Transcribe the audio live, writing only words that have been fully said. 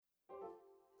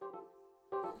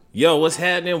Yo, what's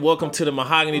happening? Welcome to the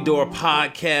Mahogany Door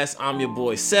Podcast. I'm your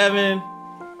boy Seven.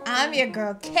 I'm your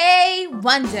girl K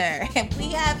Wonder, and we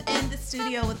have in the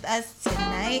studio with us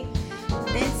tonight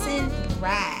Vincent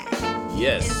Bragg.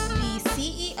 Yes. Is the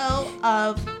CEO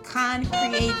of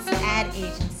ConCreates ad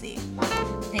agency.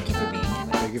 Thank you for being here.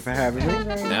 Thank you for having me.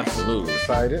 Absolutely.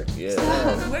 Excited. Yeah.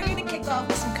 So we're gonna kick off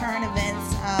with some current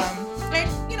events.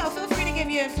 And feel free to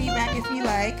give your feedback if you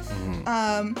like.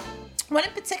 One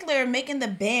in particular, Making the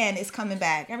Band is coming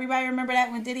back. Everybody remember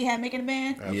that when Diddy had Making the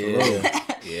Band? Absolutely.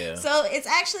 Yeah. So it's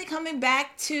actually coming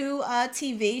back to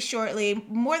TV shortly.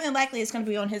 More than likely, it's going to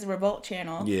be on his Revolt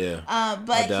channel. Yeah.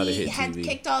 But doubt it he hit had TV.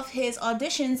 kicked off his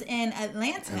auditions in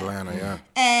Atlanta. Yeah.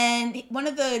 And one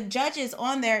of the judges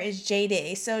on there is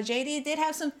JD. So JD did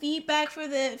have some feedback for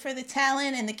the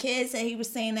talent and the kids, that he was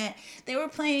saying that they were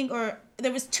playing, or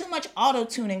there was too much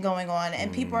auto-tuning going on,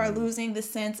 and people are losing the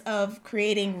sense of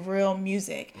creating real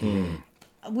music.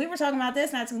 We were talking about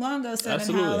this not too long ago,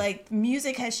 Seven, how like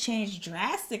music has changed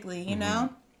drastically, you know?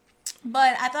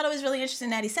 But I thought it was really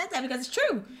interesting that he said that, because it's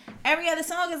true. Every other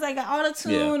song is like an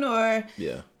auto-tune or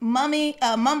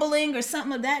mumbling or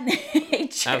something of that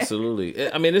nature.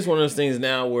 Absolutely. I mean, it's one of those things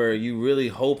now where you really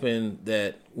hoping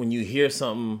that when you hear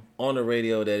something on the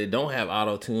radio that it don't have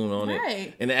auto-tune on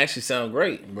it, and it actually sound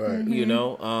great. Right. You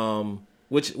know,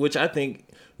 which I think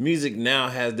music now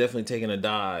has definitely taken a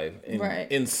dive in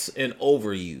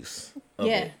overuse of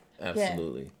it.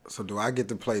 Absolutely. Yeah. So do I get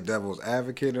to play devil's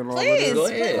advocate and all Please, of this? Go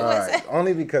ahead. All right.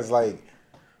 Only because like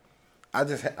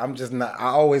I'm just not. I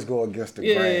always go against the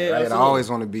grain. Right? Absolutely. I always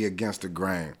want to be against the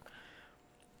grain.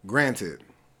 Granted,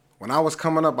 when I was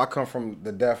coming up, I come from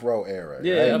the Death Row era.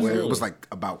 Yeah, right? absolutely. Where it was like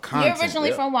about content. You're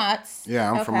originally from Watts.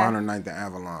 Yeah, I'm from 109th and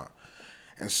Avalon.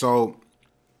 And so,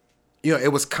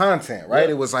 it was content, right?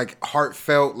 Yeah. It was like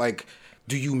heartfelt, like,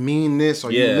 do you mean this?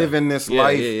 Or you living this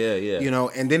life? Yeah.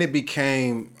 And then it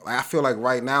became, I feel like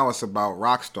right now it's about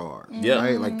rock stars,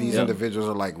 right? Like these individuals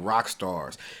are like rock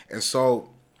stars. And so,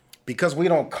 because we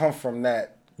don't come from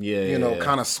that,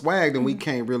 kind of swag, then we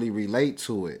can't really relate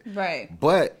to it. Right.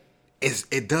 But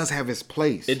it does have its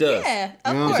place. It does. Yeah,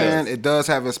 You know what I'm saying? It does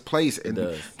have its place. And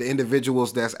does. the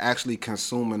individuals that's actually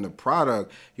consuming the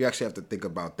product, you actually have to think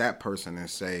about that person and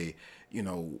say,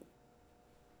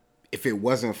 if it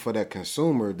wasn't for that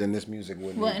consumer, then this music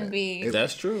wouldn't be.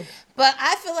 That's true. But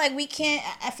I feel like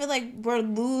I feel like we're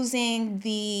losing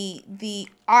the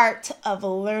art of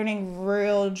learning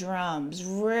real drums,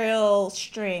 real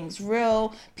strings,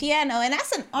 real piano. And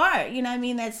that's an art, you know what I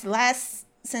mean? That's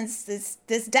since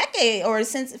this decade, or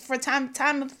since for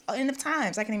end of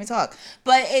times. I can't even talk.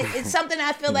 But it's something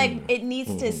I feel like it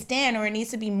needs to stand, or it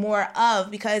needs to be more of,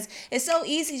 because it's so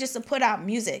easy just to put out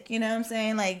music. You know what I'm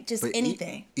saying? Like just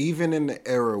anything. Even in the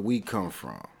era we come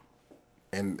from,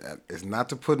 and it's not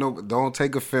to put don't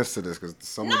take offense to this, because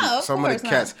some of the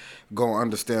cats gonna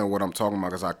understand what I'm talking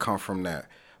about, because I come from that.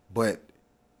 But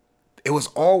it was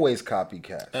always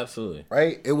copycats. Absolutely.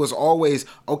 Right? It was always,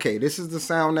 okay, this is the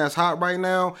sound that's hot right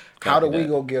now. How do we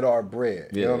go get our bread?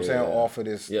 You know what I'm saying? Off of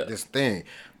this thing.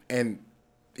 And,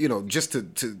 just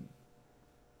to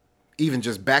even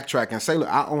just backtrack and say, look,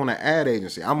 I own an ad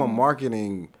agency. I'm a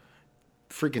marketing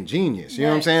freaking genius. You know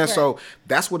what I'm saying? Right. So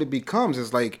that's what it becomes.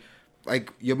 It's like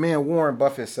your man Warren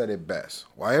Buffett said it best.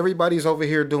 While everybody's over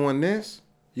here doing this,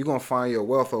 you're going to find your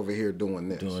wealth over here doing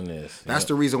this. That's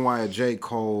the reason why a J.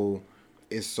 Cole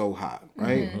is so hot,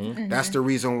 right? That's the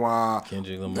reason why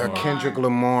Kendrick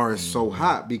Lamar is so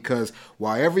hot, because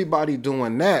while everybody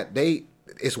doing that,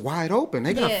 it's wide open.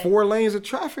 They got 4 lanes of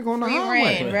traffic on the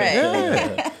highway.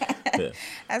 Right.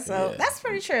 That's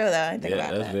pretty true, though. I think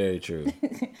about that's that. very true.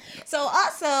 So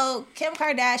also, Kim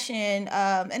Kardashian,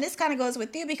 and this kind of goes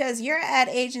with you, because your ad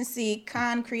agency,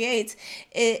 ConCreates,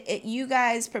 you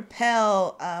guys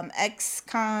propel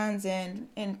ex-cons and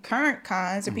current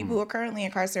cons, or people who are currently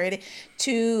incarcerated,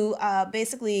 to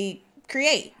basically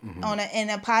create in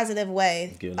a positive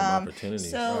way. Give them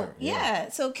opportunities. So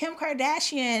so Kim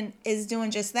Kardashian is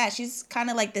doing just that. She's kind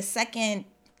of like the second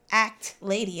act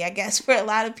lady, I guess, for a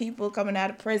lot of people coming out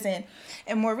of prison.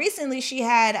 And more recently, she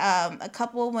had a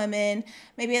couple of women,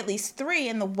 maybe at least 3,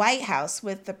 in the White House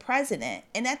with the president.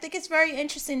 And I think it's very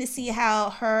interesting to see how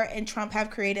her and Trump have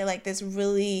created like this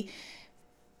really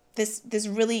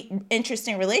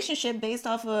interesting relationship based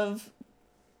off of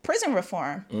prison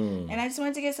reform. And I just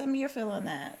wanted to get some of your feel on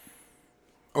that.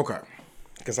 Okay.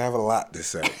 Because I have a lot to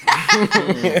say.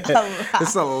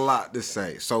 It's a lot to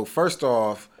say. So first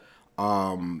off,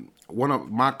 one of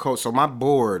my my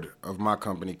board of my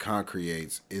company,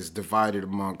 ConCreates, is divided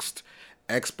amongst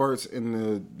experts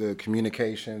in the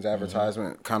communications,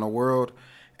 advertisement kind of world,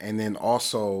 And then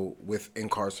also with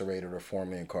incarcerated or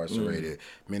formerly incarcerated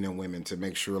men and women to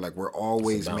make sure like we're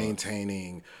always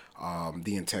maintaining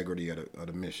the integrity of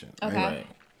the mission. Okay. Right?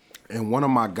 And one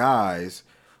of my guys,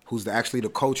 who's actually the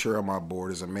co-chair of my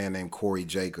board, is a man named Corey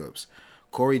Jacobs.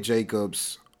 Corey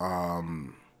Jacobs,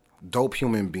 dope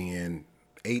human being,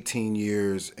 18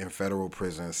 years in federal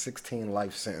prison, 16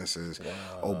 life sentences.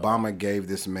 Wow. Obama gave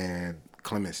this man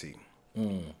clemency.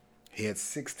 He had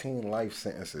 16 life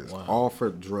sentences, all for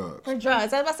drugs. For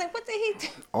drugs. I was about to say, what did he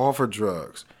do? All for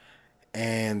drugs.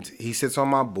 And he sits on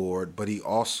my board, but he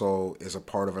also is a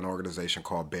part of an organization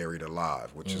called Buried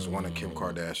Alive, which is one of Kim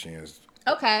Kardashian's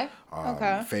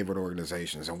favorite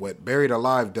organizations. And what Buried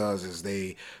Alive does is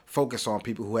they focus on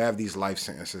people who have these life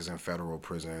sentences in federal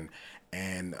prison,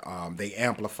 and they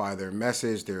amplify their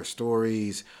message, their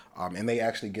stories, and they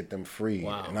actually get them free.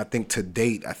 Wow. And I think to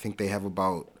date, they have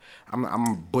about, I'm going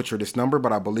to butcher this number,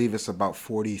 but I believe it's about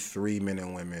 43 men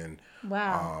and women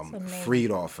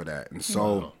freed off of that. And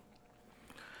so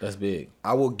that's big.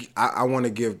 I want to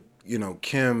give,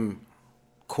 Kim,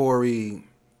 Corey,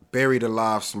 Buried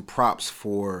Alive some props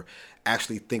for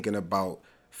actually thinking about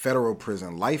federal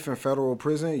prison. Life in federal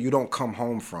prison, you don't come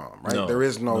home from, right? No, there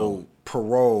is no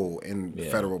parole in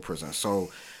federal prison. So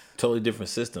totally different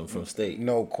system from state.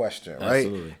 No question, right?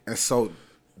 Absolutely. And so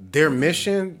their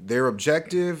mission, their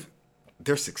objective,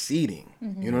 they're succeeding.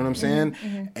 You know what I'm saying?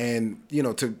 And,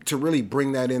 to really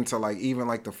bring that into like even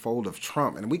like the fold of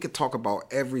Trump, and we could talk about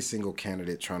every single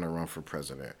candidate trying to run for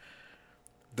president.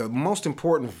 The most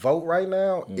important vote right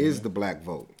now is the black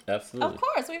vote. Absolutely. Of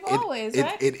course, we've always,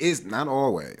 right? It is not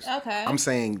always. Okay. I'm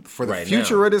saying for the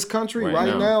future of this country,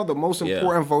 right now, the most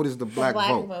important vote is the black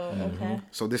vote. Okay.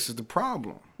 So this is the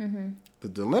problem. The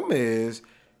dilemma is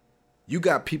you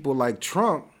got people like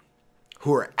Trump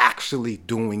who are actually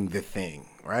doing the thing,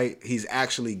 right? He's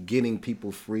actually getting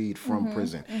people freed from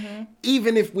prison.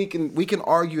 Even if we can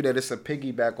argue that it's a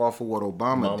piggyback off of what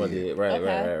Obama did.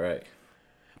 Right.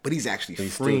 But he's actually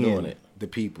freeing the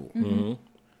people.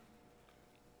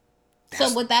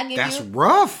 So would that give that's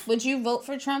rough. Would you vote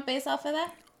for Trump based off of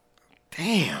that?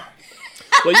 Damn.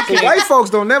 Well, white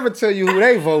folks don't never tell you who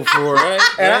they vote for. Right?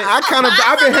 And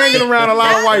I've been hanging around a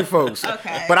lot of white folks.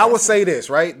 Okay. But I will say this,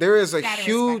 right? There's a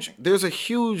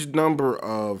huge number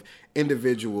of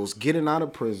individuals getting out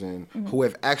of prison who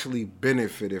have actually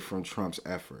benefited from Trump's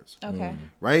efforts. Okay.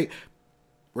 Right?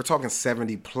 We're talking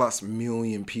 70 plus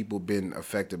million people been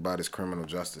affected by this criminal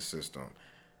justice system.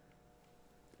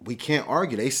 We can't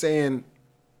argue. They saying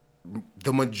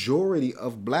the majority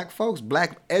of black folks,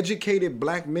 educated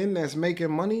black men that's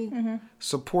making money,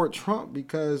 support Trump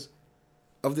because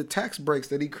of the tax breaks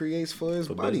that he creates for his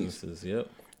buddies. Yep.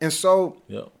 And so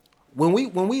when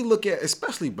we look at,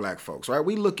 especially black folks, right?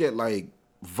 We look at like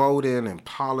voting and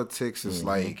politics is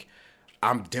like,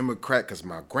 I'm Democrat because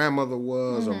my grandmother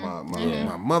was, or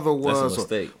my mother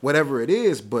was, or whatever it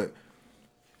is. But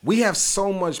we have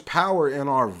so much power in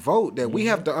our vote that we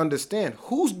have to understand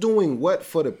who's doing what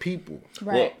for the people.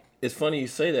 Right. Well, it's funny you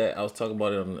say that. I was talking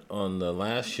about it on the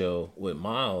last show with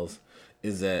Miles,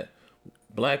 is that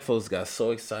black folks got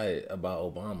so excited about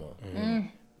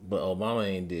Obama. But Obama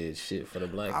ain't did shit for the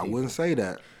black people. I wouldn't say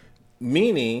that.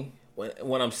 Meaning,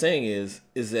 what I'm saying is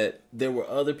that there were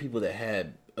other people that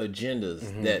had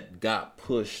agendas that got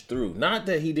pushed through. Not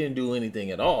that he didn't do anything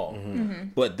at all,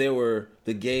 but there were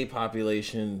the gay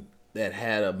population that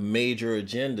had a major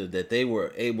agenda that they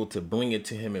were able to bring it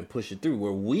to him and push it through,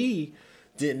 where we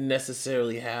didn't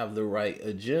necessarily have the right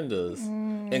agendas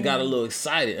and got a little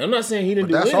excited. I'm not saying he didn't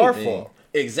do anything. That's our fault.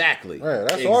 Exactly. Right,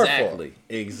 that's our fault.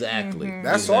 Exactly.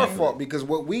 That's our fault because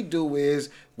what we do is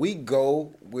we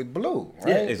go with blue, right?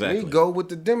 Yeah, exactly. We go with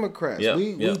the Democrats.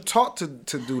 We taught to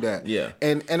do that. Yeah.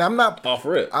 And I'm not off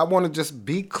rip. I want to just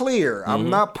be clear. I'm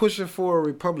not pushing for a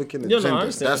Republican agenda. No, I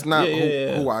understand. That's not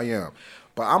who I am.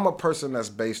 But I'm a person that's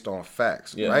based on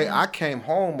facts, right? I came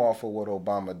home off of what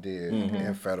Obama did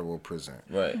in federal prison.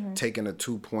 Right. Taking the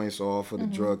 2 points off of the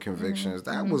drug convictions.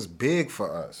 That was big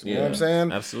for us. You know what I'm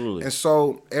saying? Absolutely. And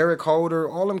so Eric Holder,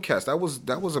 all them cats, that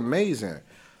was amazing.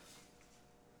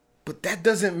 But that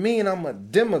doesn't mean I'm a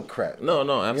Democrat. No,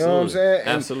 absolutely. You know what I'm saying?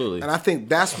 Absolutely. And I think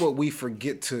that's what we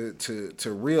forget to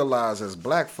realize as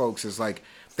black folks is like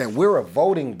that we're a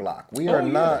voting block. We are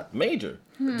not major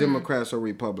Democrats or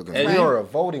Republicans. We are a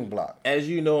voting block. As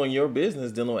you know, in your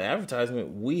business, dealing with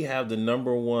advertisement, we have the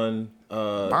number one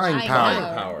buying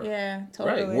power. Yeah,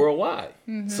 totally. Right, worldwide.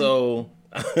 So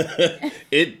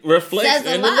it reflects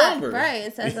in the numbers. Right,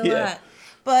 it says a lot.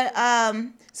 But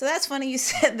so that's funny you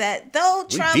said that. Though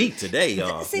Trump, we deep today,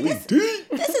 y'all. See, we deep.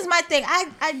 This is my thing.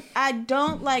 I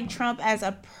don't like Trump as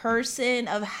a person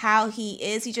of how he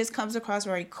is. He just comes across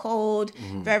very cold,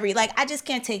 very like I just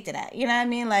can't take to that. You know what I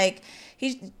mean? Like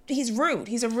he's rude.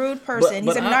 He's a rude person.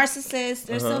 He's a narcissist.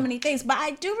 There's so many things, but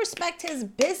I do respect his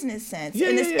business sense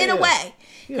in a way,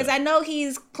 because I know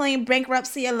he's claimed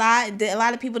bankruptcy a lot. A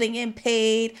lot of people didn't get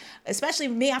paid, especially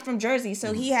me. I'm from Jersey,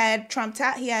 so he had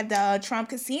the Trump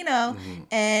casino,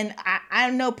 and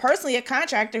I know personally a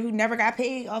contractor who never got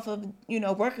paid off of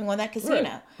working on that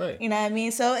casino. Right. You know what I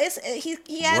mean? So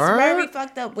he has very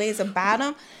fucked up ways about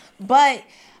him, but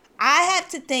I have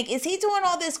to think, is he doing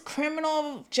all this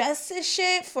criminal justice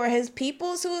shit for his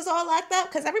peoples who is all locked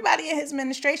up? Because everybody in his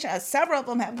administration, several of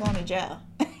them have gone to jail.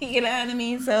 You know what I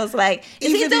mean? So it's like,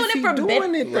 is he doing it for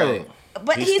benefit? Right.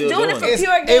 But he's doing it for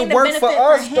pure gain. It worked for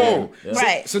us, though. Yeah.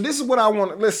 Right. So this is what I want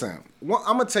to listen. I'm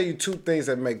gonna tell you two things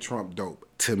that make Trump dope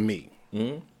to me.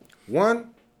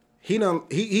 One,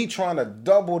 he trying to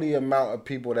double the amount of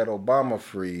people that Obama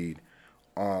freed.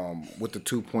 With the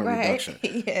 2-point reduction.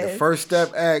 Yes. The First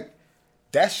Step Act,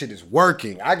 that shit is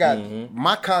working. I got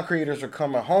my concreters are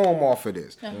coming home off of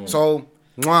this. So,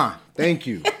 thank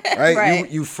you. Right?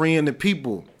 You freeing the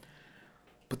people.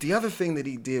 But the other thing that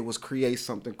he did was create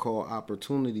something called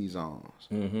opportunity zones.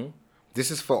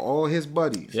 This is for all his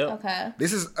buddies. Okay.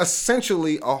 This is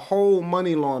essentially a whole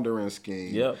money laundering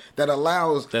scheme that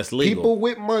allows people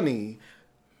with money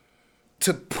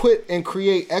to put and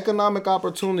create economic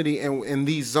opportunity in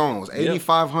these zones,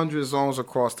 8,500 zones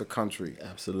across the country.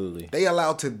 Absolutely. They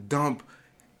allowed to dump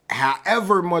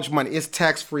however much money. It's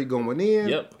tax-free going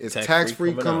in. It's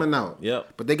tax-free coming out.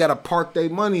 But they got to park their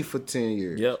money for 10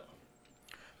 years.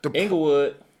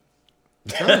 Inglewood.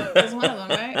 That's one of them,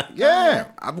 right? Yeah.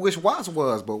 I wish Watts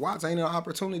was, but Watts ain't an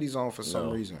opportunity zone for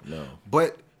some reason. No.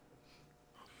 But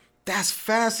that's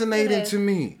fascinating to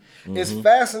me. It's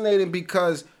fascinating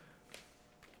because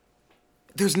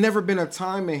there's never been a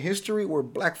time in history where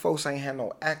black folks ain't had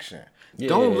no action.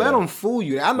 Don't let them fool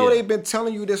you. I know they've been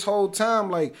telling you this whole time,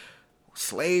 like,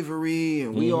 slavery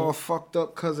and we all fucked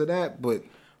up because of that. But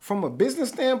from a business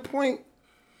standpoint,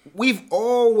 we've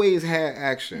always had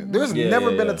action. There's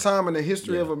never been a time in the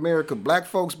history of America, black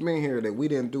folks been here, that we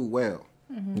didn't do well.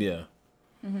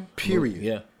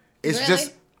 Period. It's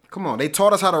just, come on, they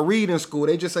taught us how to read in school.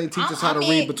 They just ain't teach us how to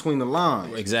read between the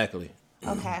lines. Exactly.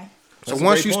 Okay. So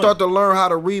once you start to learn how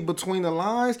to read between the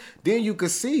lines, then you could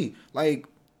see, like,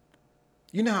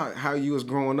 you know how you was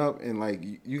growing up and, like,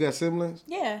 you got siblings?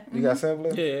 Yeah. You got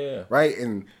siblings? Yeah. Right?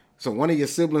 And so one of your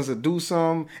siblings will do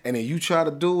something, and then you try to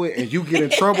do it, and you get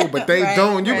in trouble, but they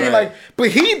don't. You be like,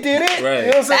 but he did it. Right. You know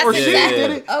what I'm saying? Or she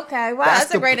did it. Okay. Wow,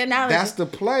 that's a great analogy. That's the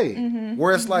play.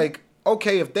 Where it's like,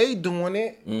 okay, if they doing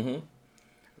it,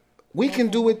 we can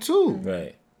do it too.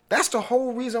 Right. That's the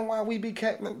whole reason why we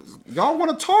became. Y'all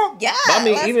want to talk? Yeah. But I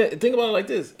mean, even think about it like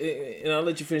this, and I'll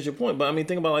let you finish your point. But I mean,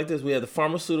 think about it like this: we have the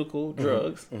pharmaceutical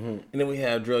drugs, and then we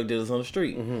have drug dealers on the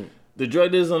street. The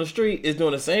drug dealers on the street is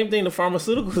doing the same thing the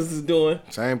pharmaceuticals is doing.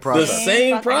 Same process. The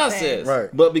same process. Right.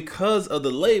 But because of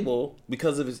the label,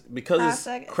 because it's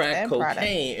crack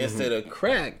cocaine instead of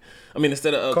crack. I mean,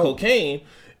 instead of cocaine.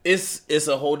 It's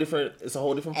a whole different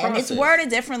process. And it's worded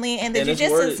differently in the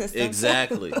judicial system.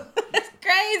 Exactly.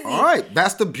 Crazy. All right,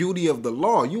 that's the beauty of the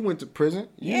law. You went to prison.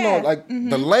 You know, like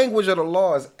the language of the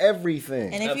law is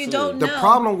everything. And if you don't the know,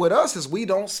 problem with us is we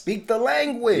don't speak the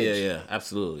language. Yeah,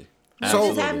 absolutely. We were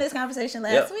just having this conversation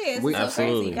last week. It's so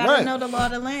crazy. You gotta know the law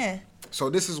of the land. So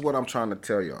this is what I'm trying to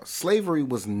tell y'all. Slavery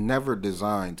was never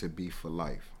designed to be for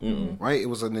life, right? It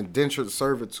was an indentured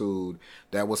servitude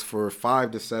that was for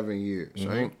 5 to 7 years,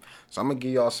 right? So I'm going to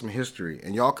give y'all some history,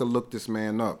 and y'all can look this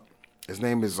man up. His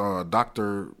name is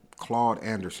Dr. Claude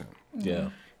Anderson.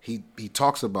 Yeah. He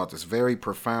talks about this very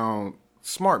profound,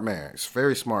 smart man. He's a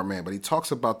very smart man, but he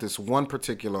talks about this one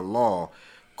particular law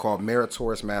called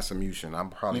meritorious massumution. I'm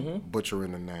probably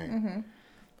butchering the name.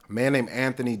 A man named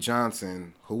Anthony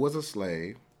Johnson, who was a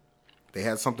slave, they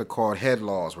had something called head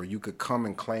laws where you could come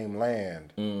and claim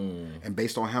land. And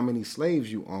based on how many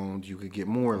slaves you owned, you could get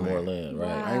more land. More land,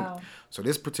 right. Wow. So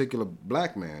this particular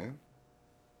black man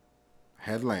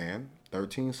had land,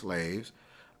 13 slaves.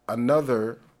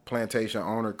 Another plantation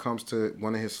owner comes to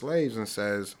one of his slaves and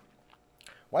says,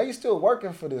 "Why you still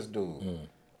working for this dude?"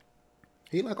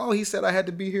 He like, "Oh, he said I had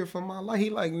to be here for my life." He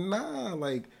like, "Nah,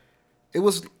 like, it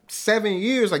was 7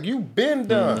 years. Like, you been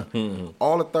done."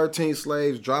 All the 13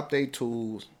 slaves dropped their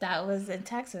tools. That was in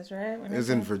Texas, right? It was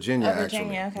in Virginia,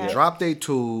 actually. Okay. Dropped their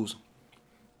tools.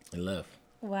 And left.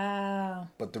 Wow.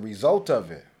 But the result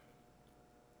of it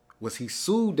was he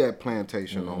sued that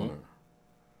plantation owner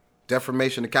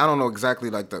defamation. I don't know exactly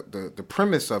like the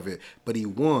premise of it, but he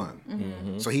won.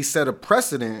 Mm-hmm. So he set a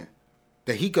precedent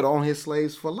that he could own his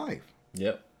slaves for life.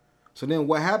 Yep. So then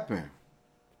what happened?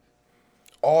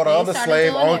 All the other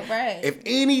slaves, if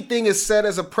anything is set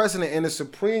as a precedent in the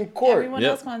Supreme Court,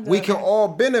 we can all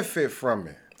benefit from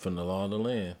it. From the law of the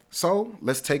land. So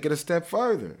let's take it a step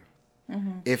further.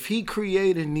 Mm-hmm. If he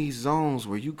created these zones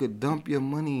where you could dump your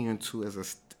money into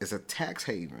as a tax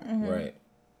haven, mm-hmm. right?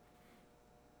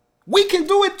 We can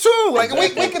do it too. Like we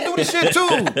can do this shit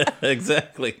too.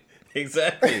 Exactly. We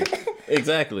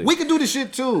can do this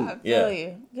shit too. I feel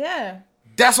you. Yeah.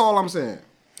 That's all I'm saying.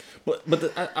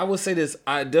 But I would say this.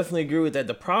 I definitely agree with that.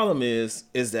 The problem is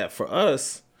that for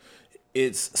us,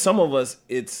 it's some of us.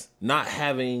 It's not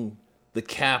having the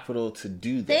capital to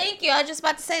do that. Thank you. I was just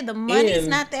about to say the money's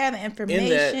not there. The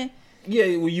information.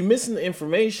 Well, you're missing the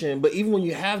information. But even when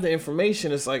you have the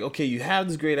information, it's like, okay, you have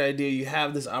this great idea, you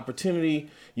have this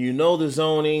opportunity, you know the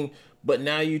zoning, but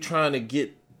now you're trying to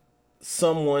get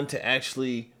someone to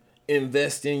actually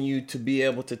invest in you to be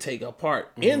able to take a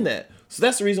part in that. So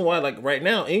that's the reason why, like right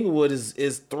now, Inglewood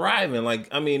is thriving. Like,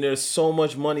 I mean, there's so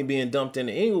much money being dumped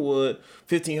into Inglewood,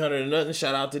 1,500 and nothing.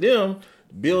 Shout out to them.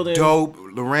 Building dope.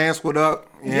 Lawrence, what up?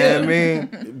 You know what I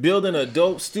mean? Building a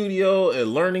dope studio, a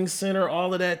learning center,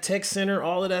 all of that, tech center,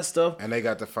 all of that stuff. And they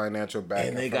got the financial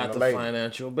backing.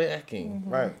 Backing.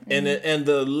 Right. And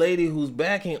the lady who's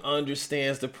backing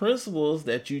understands the principles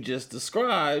that you just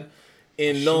described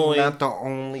in knowing. She's not the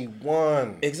only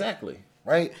one. Exactly.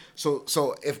 Right? So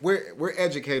if we're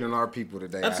educating our people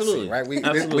today, absolutely. I see,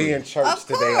 right? We in church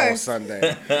today on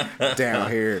Sunday down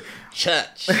here.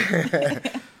 Church.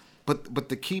 But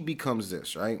the key becomes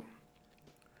this, right?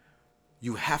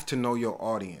 You have to know your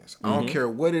audience. I don't care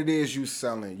what it is you're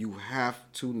selling. You have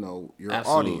to know your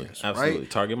audience, absolutely. Right?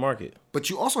 Target market. But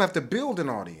you also have to build an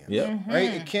audience, right?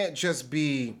 It can't just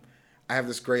be, I have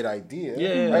this great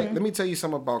idea, right? Let me tell you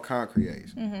something about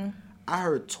ConCreates. I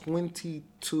heard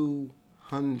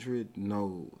 2,200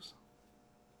 no's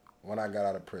when I got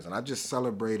out of prison. I just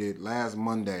celebrated last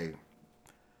Monday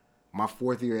my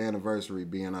 4th year anniversary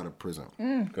being out of prison.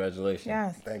 Congratulations.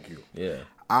 Yes. Thank you. Yeah.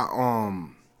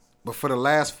 But for the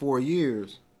last 4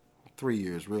 years, 3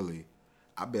 years really,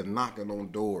 I've been knocking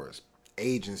on doors,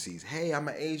 agencies. Hey, I'm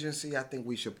an agency. I think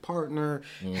we should partner.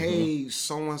 Hey,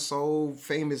 so-and-so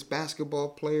famous basketball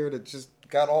player that just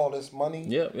got all this money.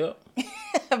 Yep.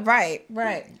 Right.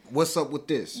 What's up with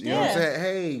this? You know what I'm saying?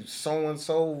 Hey,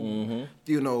 so-and-so,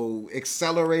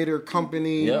 accelerator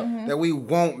company that we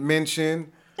won't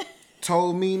mention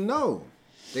told me no.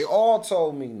 They all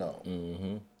told me no.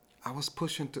 I was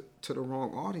pushing to the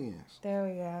wrong audience. There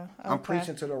we go. Okay. I'm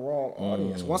preaching to the wrong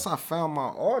audience. Once I found my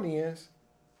audience,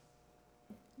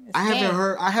 I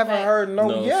haven't heard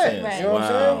no yet. Sense. You know what I'm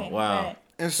saying? Wow. Right.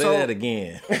 And Say that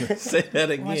again. Say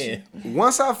that again.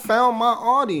 Once I found my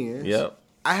audience,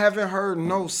 I haven't heard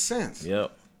no sense.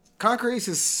 ConCreates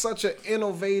is such an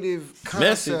innovative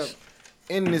concept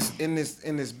in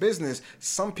this business.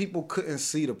 Some people couldn't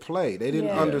see the play. They didn't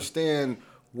understand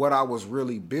what I was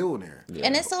really building.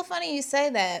 And it's so funny you say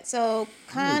that. So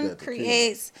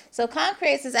ConCreates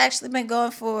has actually been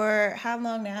going for how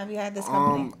long now? Have you had this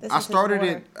company? I started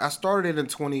it in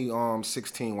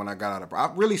 2016 when I got out of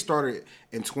prison. I really started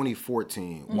in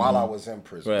 2014 while I was in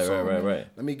prison. Right.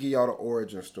 Let me give y'all the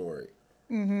origin story.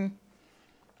 All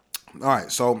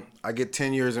right, so I get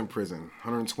 10 years in prison,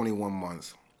 121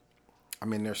 months.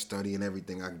 I'm in there studying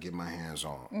everything I can get my hands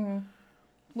on.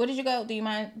 What did you go? Do you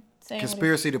mind saying?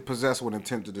 Conspiracy to possess with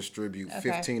intent to distribute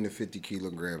 15 to 50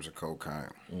 kilograms of cocaine.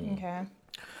 Okay.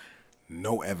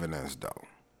 No evidence though.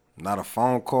 Not a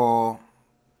phone call.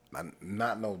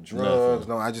 Not no drugs.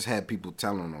 No, I just had people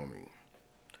telling on me,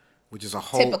 which is a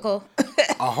whole typical,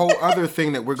 a whole other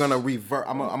thing that we're gonna revert.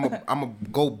 I'm gonna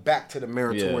go back to the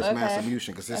meritorious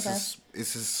masturbation because this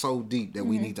is so deep that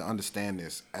we need to understand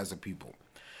this as a people.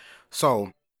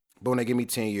 So, but when they give me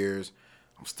 10 years,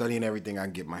 I'm studying everything I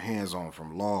can get my hands on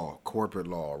from law, corporate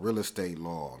law, real estate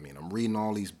law. I mean, I'm reading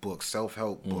all these books,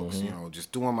 self-help books,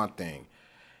 just doing my thing.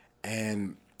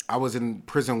 And I was in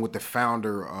prison with the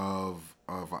founder of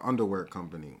an underwear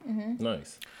company.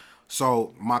 Nice.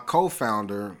 So my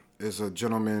co-founder is a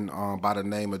gentleman by the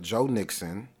name of Joe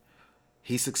Nixon.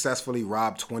 He successfully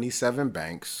robbed 27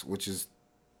 banks, which is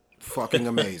fucking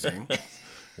amazing.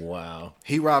 Wow.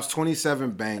 He robs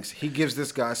 27 banks. He gives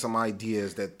this guy some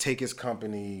ideas that take his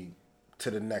company to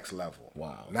the next level.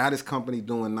 Wow. Now this company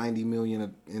doing $90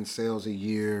 million in sales a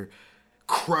year,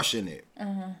 crushing it.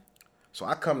 So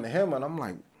I come to him and I'm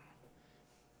like,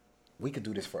 we could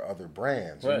do this for other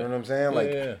brands. You know what I'm saying?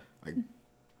 Like,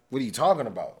 what are you talking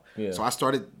about? Yeah. So I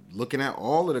started looking at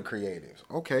all of the creatives.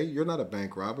 Okay, you're not a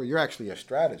bank robber. You're actually a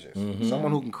strategist.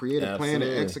 Someone who can create a plan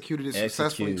and execute it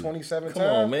successfully 27 times.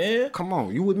 Come on, man. Come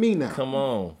on, you with me now. Come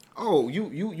on. Oh,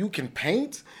 you can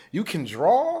paint. You can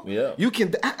draw. Yeah. You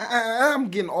can. I'm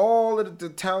getting all of the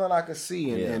talent I could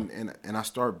see, and I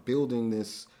start building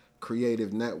this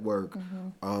creative network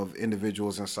of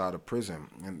individuals inside of prison.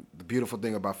 And the beautiful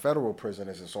thing about federal prison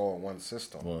is it's all one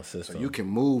system. So you can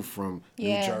move from New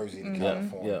Jersey to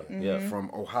California, from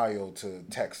Ohio to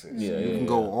Texas. You can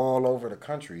go all over the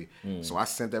country. So I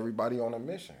sent everybody on a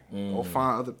mission. Go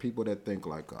find other people that think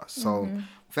like us. So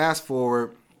fast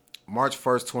forward, March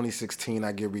 1st, 2016,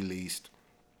 I get released.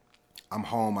 I'm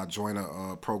home. I join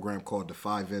a program called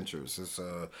Defy Ventures. It's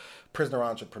a prisoner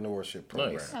entrepreneurship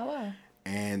program. Nice. Oh, wow.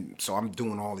 And so I'm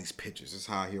doing all these pitches. This is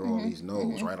how I hear all these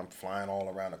no's, right? I'm flying all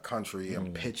around the country.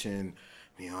 I'm pitching.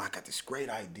 I got this great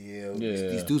idea.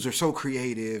 These dudes are so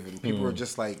creative. And people are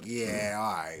just like, yeah,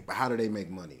 all right. But how do they make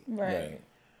money? Right.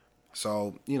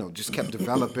 So, just kept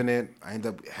developing it. I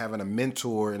ended up having a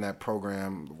mentor in that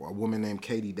program, a woman named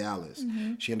Katie Dallas.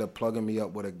 She ended up plugging me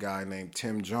up with a guy named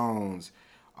Tim Jones,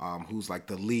 who's like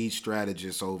the lead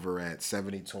strategist over at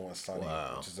 72 and Sunny,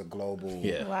 which is a global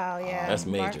That's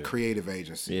major. creative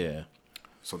agency. Yeah.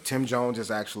 So Tim Jones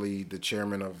is actually the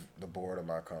chairman of the board of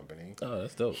my company. Oh,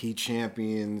 that's dope. He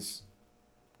champions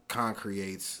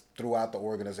ConCreates throughout the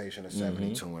organization of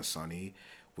 72 and Sunny.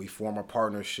 We form a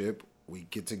partnership. We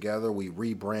get together. We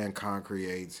rebrand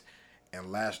ConCreates.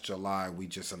 And last July, we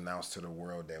just announced to the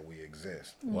world that we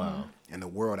exist. Wow. And the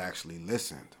world actually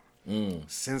listened.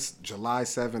 Since July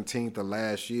 17th of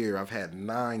last year, I've had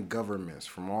 9 governments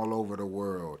from all over the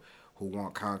world who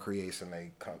want ConCreates in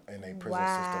a prison system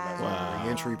as a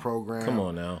reentry program. Come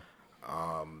on now.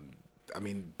 I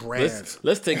mean, brands.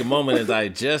 Let's take a moment and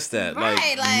digest that. Like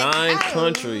 9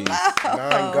 countries,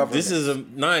 9 governments.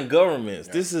 9 governments.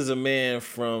 Yeah. This is a man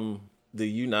from the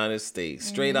United States,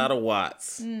 straight out of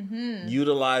Watts,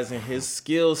 utilizing his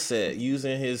skill set,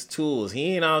 using his tools.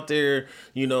 He ain't out there,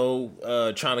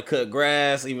 trying to cut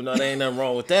grass, even though there ain't nothing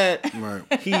wrong with that. Right.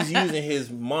 He's using his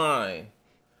mind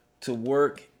to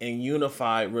work and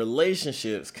unify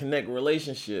relationships, connect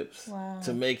relationships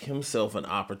to make himself an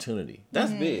opportunity. That's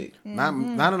big. Not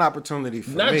an opportunity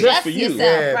for not me. just for you.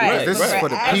 Right. This is for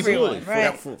the people.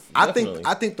 Right. I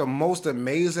think the most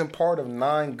amazing part of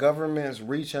 9 governments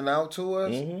reaching out to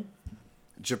us,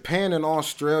 Japan and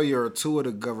Australia are 2 of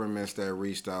the governments that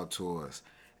reached out to us.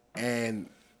 And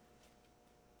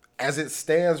as it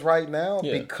stands right now,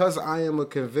 because I am a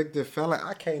convicted felon,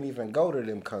 I can't even go to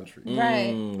them countries.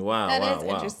 Right.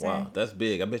 Wow. That's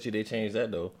big. I bet you they changed that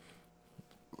though.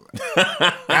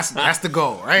 That's the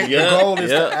goal, right? Yeah, the goal is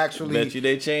to actually. Bet you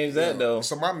they changed that though.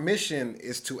 So my mission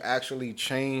is to actually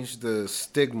change the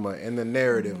stigma and the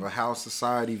narrative of how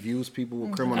society views people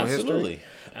with criminal history,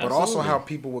 but also how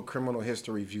people with criminal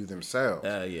history view themselves.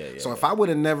 So if I would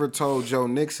have never told Joe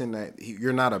Nixon that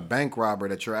you're not a bank robber,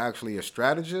 that you're actually a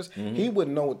strategist, he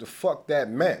wouldn't know what the fuck that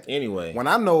meant. Anyway, when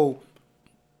I know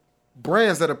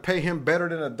brands that'll pay him better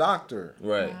than a doctor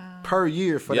per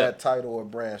year for that title of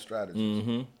brand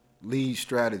strategist. Lead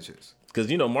strategist. Because,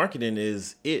 marketing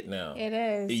is it now. It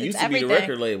is. It used to be the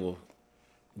record label,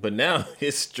 but now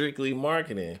it's strictly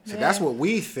marketing. So that's what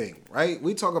we think, right?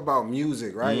 We talk about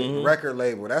music, right? Record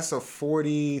label. That's a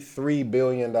 $43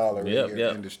 billion a year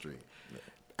industry.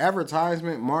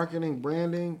 Advertisement, marketing,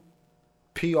 branding,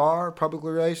 PR, public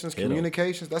relations,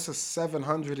 communications, that's a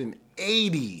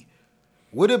 $780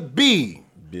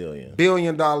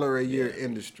 billion a year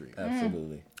industry.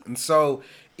 Absolutely. And so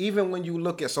even when you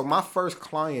look at, my first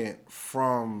client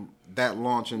from that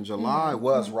launch in July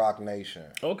was Rock Nation.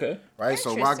 Okay. Right?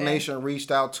 So Rock Nation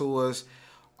reached out to us.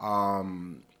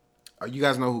 You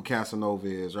guys know who Casanova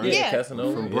is, right? Yeah,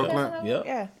 Casanova. From Brooklyn.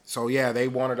 Yeah. So they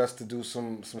wanted us to do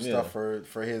some stuff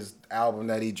for his album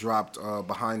that he dropped,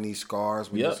 Behind These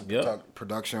Scars. We did some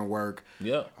production work.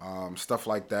 Yeah. Stuff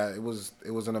like that. It was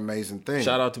an amazing thing.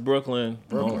 Shout out to Brooklyn.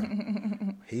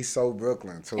 He's so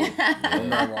Brooklyn too. I'm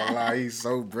not gonna lie, he's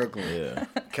so Brooklyn. Yeah.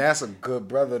 Cass a good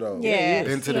brother though. Yeah.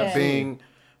 Been to the Bing,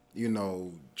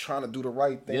 trying to do the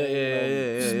right thing.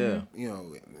 Yeah.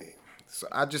 So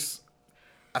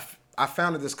I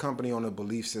founded this company on a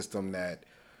belief system that,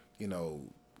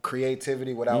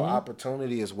 creativity without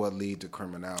opportunity is what leads to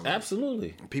criminality.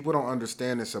 Absolutely. People don't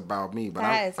understand this about me, but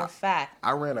that is a fact.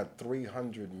 I ran a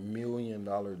 $300 million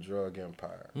drug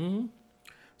empire.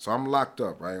 So I'm locked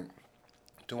up, right?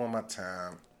 Doing my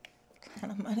time.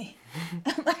 kind of money.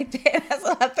 I'm like, damn, that's a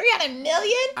lot. 300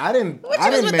 million? I didn't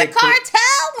with make the cartel?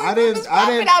 I didn't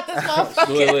out this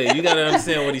motherfucker. Wait, you gotta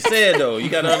understand what he said though. You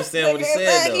gotta understand what he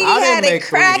said though. He had it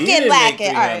cracking,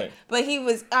 lacking.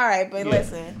 All right, but Yeah.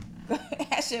 listen,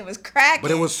 that shit was cracking.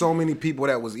 But it was so many people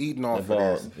that was eating off of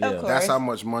this. Of That's how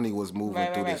much money was moving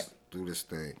Right. through this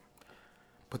thing.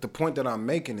 But the point that I'm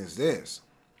making is this: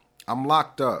 I'm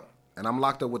locked up, and I'm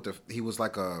locked up with he was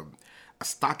like a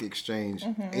stock exchange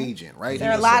agent, right? There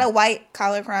are a lot of white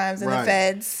collar crimes in the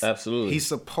feds. Absolutely. He's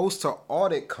supposed to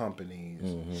audit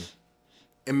companies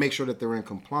and make sure that they're in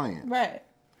compliance. Right.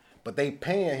 But they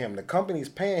paying him. The company's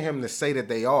paying him to say that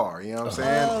they are. You know what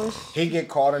I'm saying? He get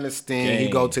caught in a sting. He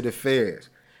go to the feds.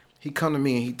 He come to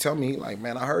me and he tell me, like,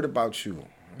 man, I heard about you.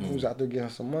 He was out there getting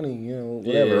some money, you know,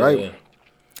 whatever, right? Yeah.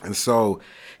 And so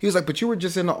he was like, but you were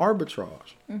just in the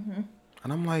arbitrage. And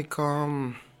I'm like,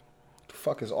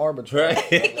 fuck is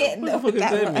arbitrage? What the fuck does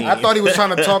that mean? I thought he was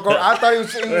trying to talk. I thought he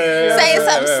was saying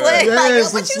something slick. Yeah, like,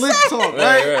 some what you slick say? talk,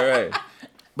 right?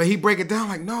 But he break it down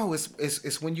like, no,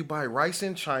 it's when you buy rice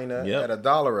in China at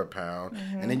 $1 a pound,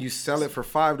 and then you sell it for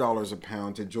 $5 a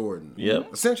pound to Jordan.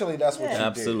 Yep. Essentially, that's what you did.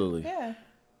 Absolutely. Yeah.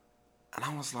 And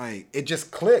I was like, it just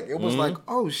clicked. It was like,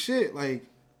 oh shit, like.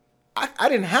 I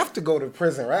didn't have to go to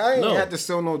prison, right? I didn't have to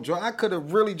sell no drug. I could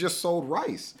have really just sold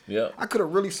rice. Yeah. I could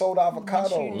have really sold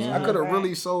avocados. I could have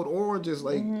really sold oranges.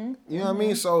 Like, you know what I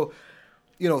mean? So,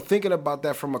 you know, thinking about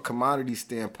that from a commodity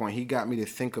standpoint, he got me to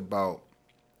think about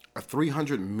a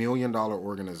 $300 million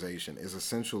organization is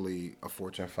essentially a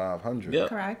Fortune 500. Yeah.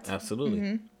 Correct.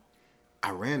 Absolutely.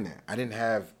 I ran that. I didn't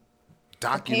have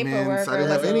documents. I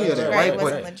didn't have any of that, right?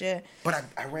 But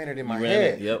I ran it in my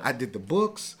head. I did the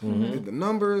books, did the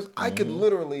numbers. I could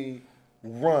literally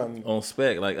run on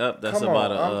spec. Like, that's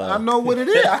about I know what it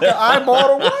is. I can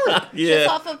eyeball the work. Just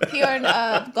off of pure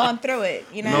gone through it.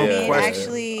 You know what I mean? Question.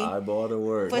 Actually eyeball the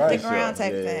work. Foot the ground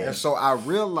type thing. And so I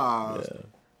realized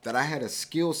that I had a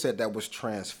skill set that was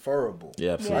transferable.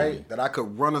 Yeah, absolutely. Right? That I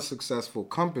could run a successful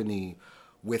company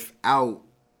without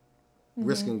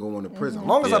risking going to prison. As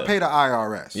long as I pay the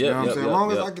IRS. You know what I'm saying? As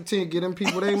long as I continue getting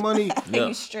people their money,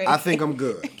 I think I'm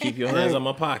good. Keep your hands on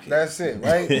my pocket. That's it,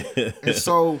 right? And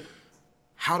so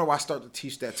how do I start to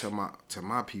teach that to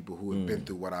my people who have been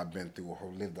through what I've been through, or who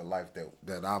lived the life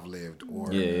that I've lived,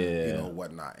 or you know,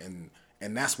 whatnot.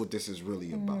 And that's what this is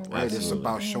really about, right? Absolutely. It's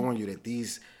about showing you that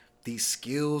these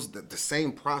skills, the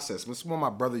same process. This is what my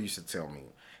brother used to tell me.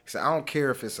 He said, I don't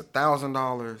care if it's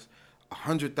 $1,000,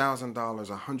 $100,000,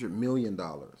 $100 million.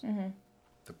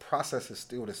 The process is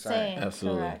still the same.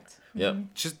 Absolutely. Correct. Yep.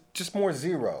 Just more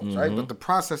zeros, right? But the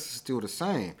process is still the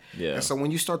same. Yeah. And so when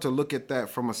you start to look at that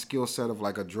from a skill set of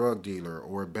like a drug dealer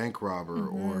or a bank robber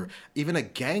or even a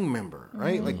gang member,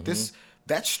 right? Like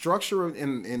that structure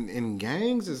in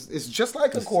gangs is just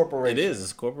like a corporation. It is.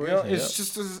 It's a corporation. You know, it's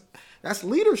just that's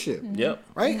leadership. Yep.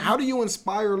 Right? How do you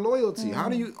inspire loyalty? How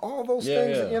do you all those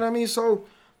things? You know what I mean? So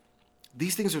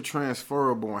these things are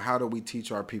transferable, and how do we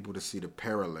teach our people to see the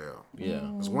parallel? Yeah.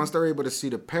 Because once they're able to see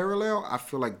the parallel, I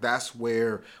feel like that's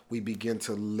where we begin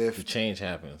to lift. The change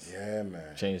happens. Yeah,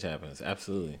 man. Change happens.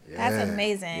 Absolutely. Yeah. That's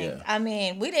amazing. Yeah. I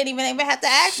mean, we didn't even have to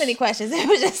ask any questions. It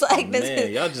was just like,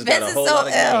 y'all just got a whole lot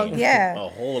of game. Yeah. A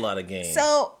whole lot of game.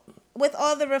 So with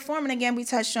all the reform, and again, we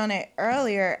touched on it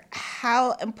earlier,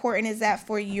 how important is that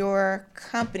for your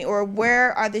company, or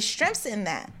where are the strengths in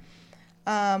that?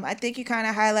 I think you kind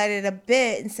of highlighted a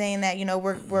bit in saying that, you know,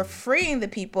 we're freeing the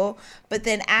people, but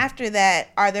then after that,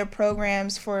 are there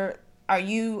programs are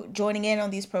you joining in on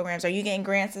these programs? Are you getting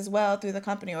grants as well through the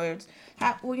company, or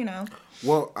how, well, you know?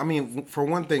 Well, I mean, for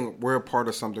one thing, we're a part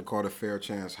of something called a Fair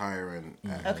Chance Hiring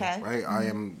Act. Okay.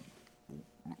 Right?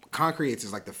 ConCreates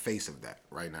is like the face of that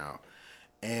right now.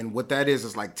 And what that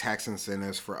is like tax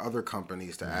incentives for other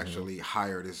companies to actually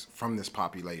hire from this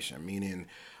population, meaning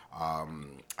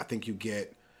I think you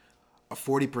get a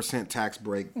 40% tax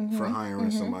break for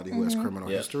hiring somebody who has criminal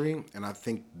history. And I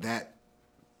think that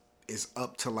is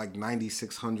up to like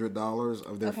 $9,600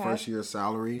 of their first year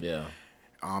salary. Yeah.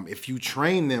 If you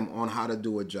train them on how to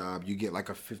do a job, you get like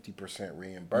a 50%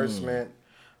 reimbursement.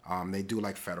 They do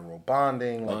like federal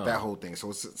bonding, like that whole thing.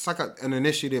 So it's like an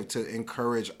initiative to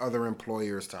encourage other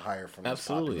employers to hire from this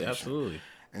population. Absolutely.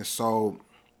 And so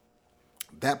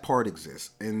that part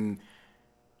exists. And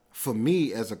for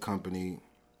me as a company,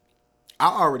 I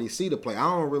already see the play. I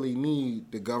don't really need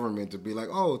the government to be like,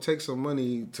 oh, take some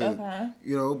money to,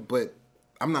 you know, but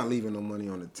I'm not leaving no money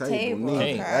on the table.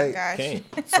 Right?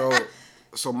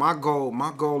 So my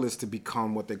goal is to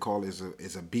become what they call is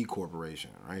a B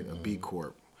corporation, right? A B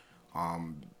Corp.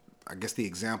 I guess the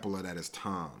example of that is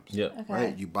Toms. Yep. Okay.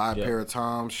 Right? You buy a pair of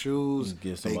Toms shoes,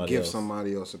 they give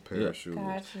somebody else a pair of shoes.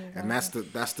 And that's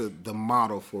the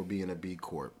model for being a B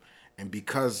Corp. And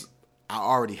because I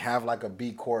already have like a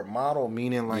B Corp model,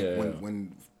 meaning like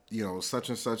when you know, such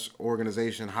and such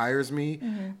organization hires me,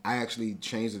 I actually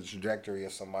change the trajectory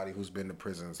of somebody who's been to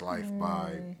prison's life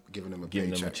by giving them a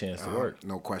paycheck. Them a chance to work.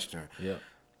 No question. Yeah.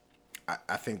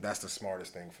 I think that's the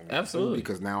smartest thing for me. Absolutely.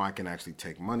 Because now I can actually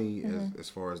take money as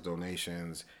far as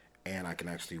donations, and I can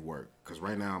actually work. Because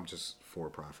right now I'm just for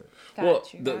profit.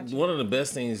 One of the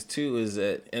best things too is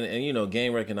that, and you know,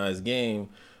 game recognized game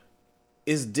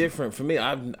is different for me.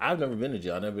 I've never been to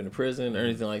jail. I've never been to prison or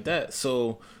anything like that.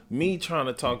 So me trying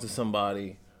to talk to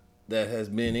somebody that has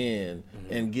been in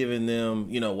and giving them,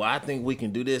 you know, well, I think we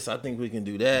can do this. I think we can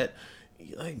do that.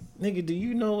 Like, nigga, do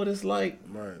you know what it's like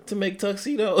to make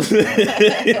tuxedos?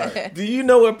 Do you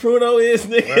know what Pruno is,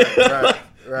 nigga?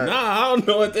 Right. Nah, I don't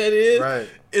know what that is. Right.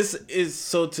 It's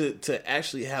so to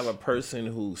actually have a person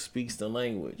who speaks the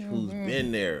language, who's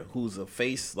been there, who's a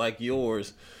face like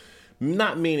yours,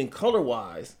 not meaning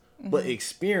color-wise, but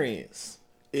experience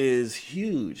is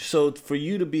huge. So for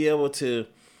you to be able to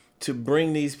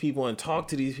bring these people and talk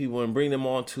to these people and bring them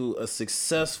onto a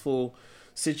successful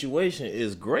situation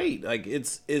is great. Like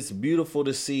it's beautiful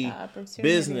to see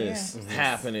business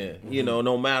happening, you know,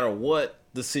 no matter what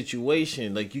the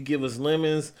situation. Like you give us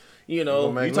lemons, you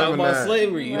know, you talk about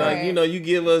slavery, like, you know, you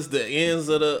give us the ends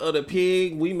of the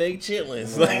pig, we make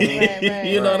chitlins. Like,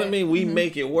 you know what I mean? We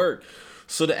make it work.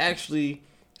 So to actually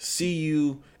see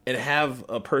you and have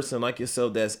a person like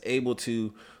yourself that's able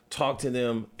to talk to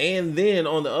them, and then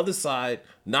on the other side,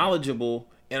 knowledgeable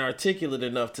and articulate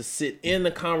enough to sit in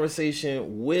the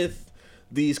conversation with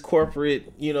these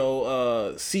corporate, you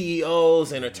know,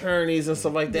 CEOs and attorneys and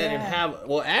stuff like that, and have,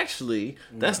 well, actually,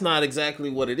 that's not exactly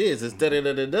what it is. It's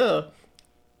da-da-da-da-da.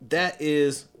 That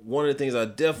is one of the things I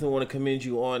definitely want to commend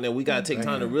you on, that we got to take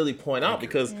time to really point out,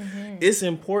 because it's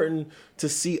important to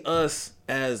see us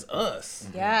as us.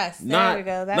 Yes, there we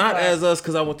go. Not as us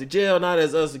because I went to jail, not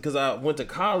as us because I went to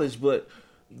college, but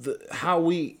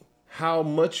how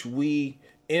much we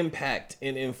impact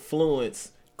and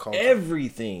influence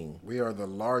everything. We are the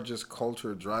largest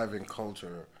driving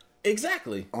culture.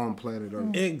 Exactly. On planet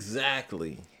Earth.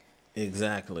 Exactly.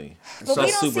 But so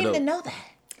we don't seem to know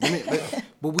that.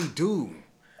 But we do.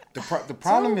 The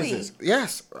problem is this.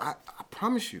 Yes, I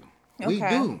promise you. We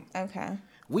do. Okay.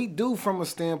 We do, from a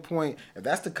standpoint, if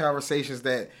that's the conversations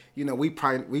that, you know, we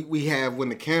have when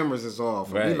the cameras is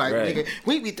off. Right, we like, right. nigga,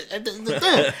 we be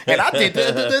and I did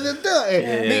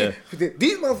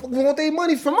these motherfuckers want their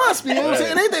money from us. You know what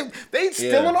I'm saying? They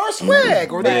stealing our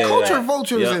swag, or they culture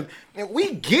vultures, and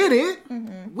we get it.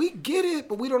 We get it,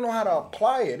 but we don't know how to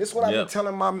apply it. This is what I've been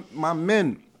telling my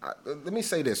men. Let me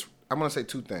say this. I'm gonna say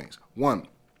two things. One,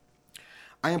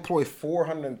 I employ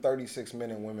 436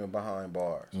 men and women behind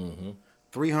bars.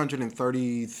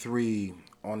 333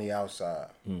 on the outside.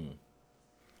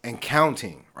 And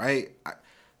counting, right? I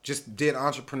just did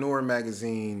Entrepreneur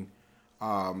magazine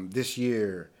this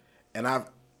year, and I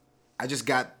just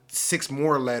got 6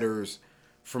 more letters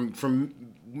from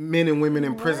men and women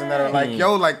in prison that are like,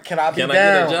 yo, like, can I be down?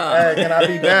 Get a job? Hey, can I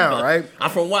be down, right? I'm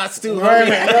from Watts too, right?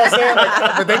 You know what I'm saying?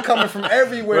 Like, but they coming from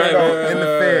everywhere in the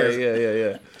fairs.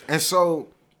 Yeah. And so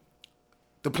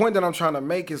the point that I'm trying to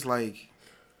make is like,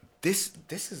 This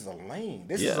is a lane.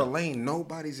 This is a lane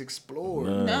nobody's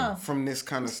explored from this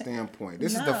kind of standpoint.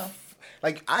 This is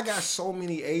like, I got so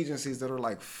many agencies that are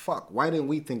like, fuck, why didn't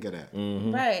we think of that?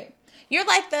 Right. You're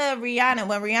like the Rihanna,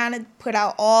 when Rihanna put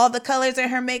out all the colors in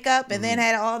her makeup and then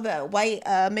had all the white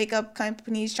makeup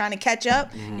companies trying to catch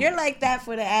up. You're like that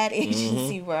for the ad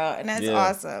agency world. And that's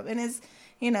awesome. And it's,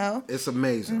 you know. It's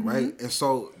amazing, right? And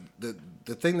so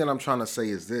the thing that I'm trying to say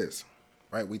is this,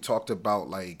 right? We talked about,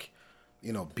 like,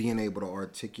 you know, being able to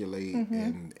articulate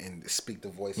and speak the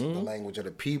voice of the language of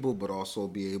the people, but also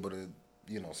be able to,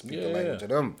 you know, speak the language of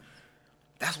them.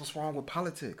 That's what's wrong with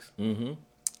politics.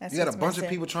 You got a bunch of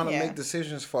people trying to make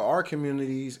decisions for our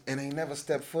communities, and they never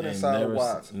step foot inside of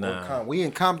Watts. We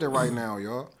in Compton right now,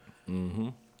 y'all.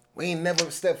 We ain't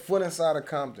never stepped foot inside of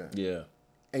Compton. Yeah.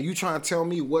 And you trying to tell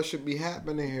me what should be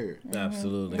happening here.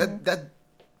 Absolutely. That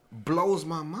blows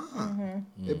my mind.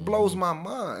 It blows my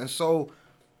mind. And so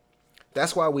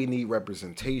that's why we need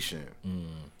representation.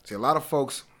 See, a lot of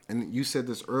folks, and you said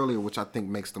this earlier, which I think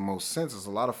makes the most sense, is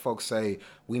a lot of folks say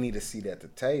we need a seat at the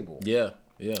table. Yeah.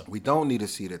 We don't need a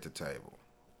seat at the table.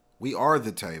 We are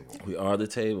the table. We are the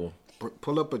table.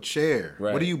 Pull up a chair.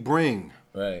 Right. What do you bring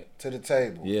to the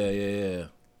table? Yeah.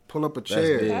 Pull up a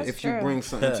chair if you bring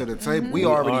something to the table. We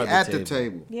already at the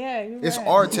table. Yeah, you're It's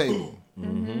our table.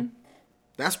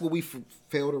 That's what we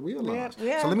fail to realize.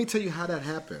 Yeah. So let me tell you how that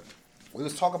happened. We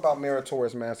was talking about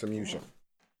meritorious massmutation.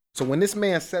 So when this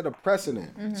man set a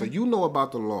precedent, so you know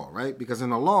about the law, right? Because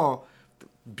in the law, the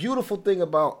beautiful thing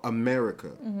about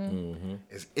America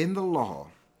is in the law,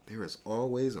 there is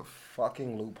always a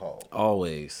fucking loophole.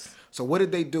 Always. So what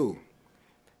did they do?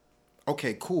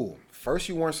 Okay, cool. First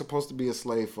you weren't supposed to be a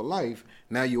slave for life.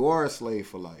 Now you are a slave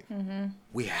for life.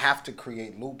 We have to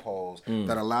create loopholes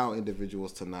that allow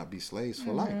individuals to not be slaves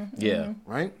for life. Yeah.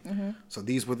 Right? So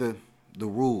these were the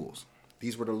rules.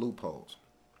 These were the loopholes.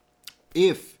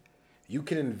 If you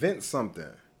can invent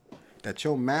something that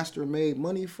your master made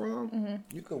money from,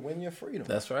 you could win your freedom.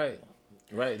 That's right.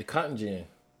 Right, the cotton gin.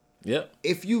 Yep.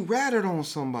 If you ratted on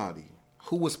somebody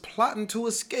who was plotting to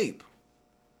escape,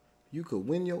 you could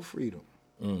win your freedom.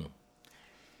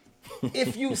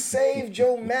 If you saved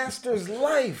your master's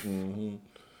life,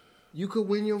 you could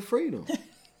win your freedom.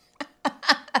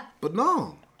 But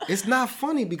no, it's not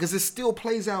funny because it still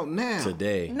plays out now.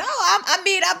 Today. No,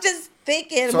 I'm just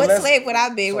thinking, what slave would I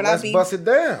be? Would I be bust it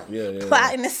down?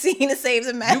 plotting the scene to save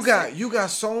the master? You got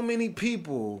so many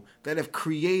people that have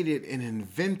created and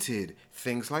invented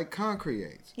things like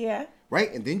ConCreates. Yeah.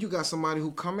 Right? And then you got somebody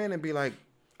who come in and be like,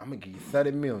 I'm going to give you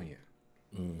 30 million.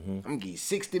 I'm going to give you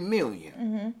 60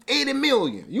 million. 80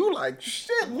 million. You like,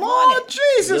 shit, Lord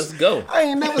Jesus. Let's go. I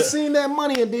ain't never seen that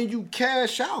money. And then you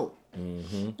cash out.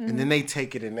 And then they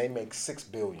take it and they make 6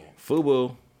 billion.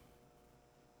 FUBU.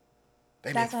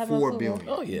 They make 4 billion.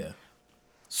 Oh, yeah.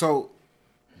 So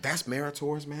that's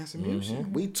meritorious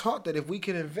massmutation. We taught that if we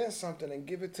can invent something and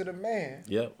give it to the man,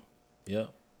 Yep.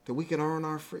 that we can earn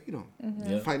our freedom.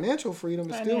 Yep. Financial freedom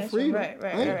is still freedom.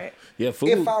 Right. Yeah,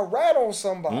 FUBU. If I rat on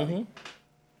somebody,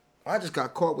 I just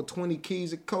got caught with 20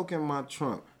 keys of coke in my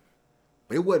trunk.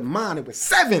 But it wasn't mine, it was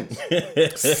 7.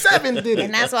 7 did it.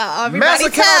 And that's why everybody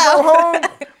Massa, can I go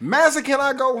home? Massa, can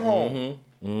I go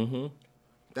home?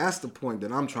 That's the point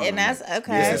that I'm trying to make. And that's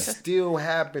okay. This is still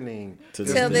happening.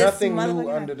 There's nothing new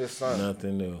under the sun.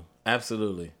 Nothing new.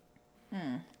 Absolutely.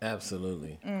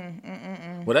 Absolutely.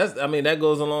 Well, that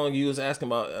goes along. You was asking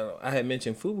about, I had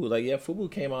mentioned FUBU. Like, yeah,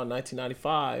 FUBU came out in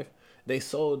 1995. They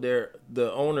sold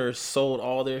the owners sold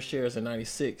all their shares in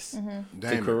 96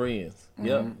 to Koreans.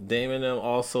 Yep. Damon and them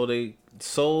also, they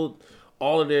sold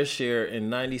all of their share in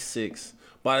 96.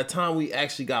 By the time we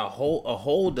actually got a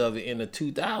hold of it in the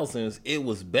 2000s, it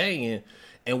was banging.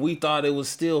 And we thought it was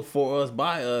still for us,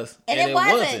 by us. And it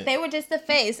wasn't. They were just the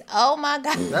face. Oh, my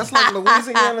God. That's like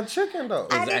Louisiana chicken, though.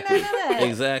 Exactly. I did not know that.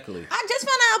 Exactly. I just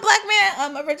found out a black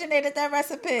man originated that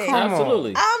recipe.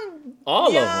 Absolutely. All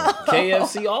of them.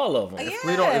 KFC, all of them.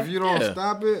 If you don't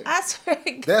stop it, I swear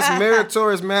to God. That's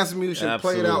meritorious massmutation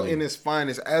played out in its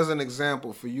finest as an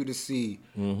example for you to see.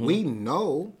 We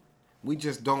know. We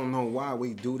just don't know why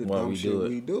we do the dumb shit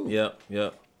we do.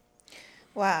 Yep.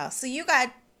 Wow. So you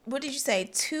got, what did you say,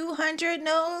 200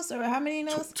 no's? Or how many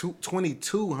no's?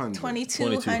 2,200.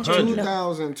 2,200.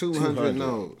 2,200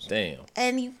 no's. Damn.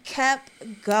 And you kept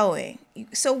going.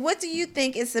 So what do you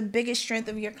think is the biggest strength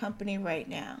of your company right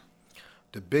now?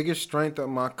 The biggest strength of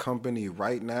my company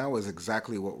right now is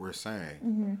exactly what we're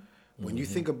saying. When you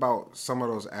think about some of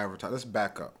those advertisements,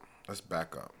 let's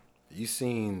back up. You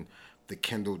seen the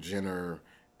Kendall Jenner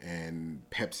and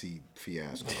Pepsi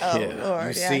fiasco. Oh, Lord,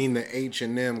 you seen the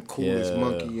H&M coolest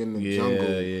monkey in the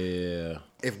jungle. Yeah.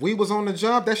 If we was on the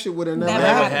job, that shit would have never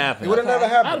happened. It would have never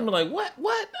happened. I'd be like,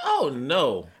 what? Oh,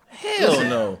 no. Hell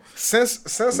no.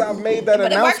 Since I've made that But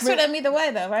announcement. it works for them either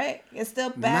way, though, right? It's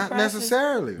still back. Not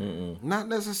necessarily. Not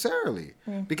necessarily.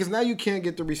 Because now you can't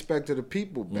get the respect of the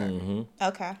people back.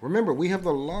 Okay. Remember, we have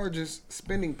the largest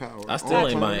spending power. I still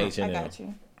ain't buying H&M. I got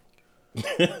you.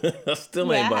 I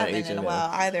still ain't buying H&M. in a while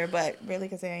either, but really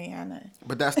because they ain't on it.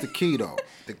 But that's the key, though.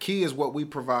 The key is what we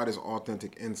provide is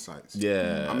authentic insights.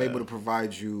 Yeah. I'm able to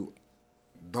provide you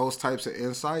those types of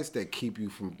insights that keep you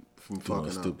from doing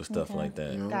fucking stupid stuff like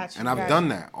that. You know? Gotcha, and I've done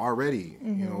that already,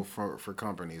 you know, for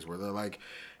companies where they're like,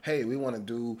 hey, we want to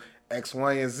do X,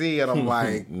 Y, and Z. And I'm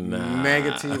like,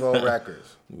 Negativo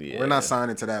Records. Yeah. We're not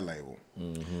signing to that label.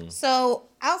 So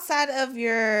outside of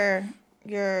your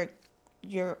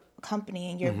company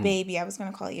and your baby, I was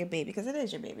going to call it your baby because it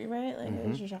is your baby, right? Like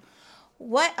it is your child.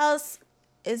 What else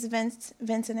is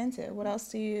Vincent into? What else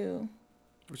do you...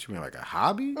 What you mean, like a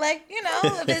hobby? Like, you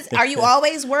know, are you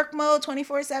always work mode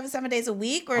 24/7, 7 days a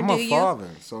week? Or I'm a father,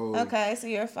 so... Okay, so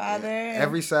you're a father.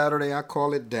 Every Saturday, I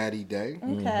call it Daddy Day.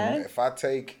 Okay. If I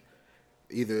take...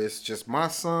 Either it's just my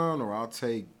son, or I'll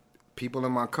take people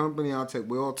in my company,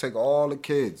 we'll take all the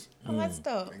kids. Oh, that's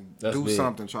dope. Do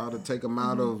something. Try to take them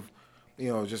out of,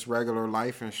 you know, just regular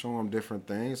life and show them different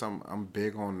things. I'm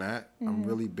big on that. I'm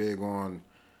really big on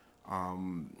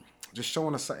just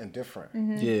showing us something different.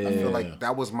 Mm-hmm. Yeah, I feel like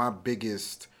that was my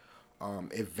biggest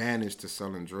advantage to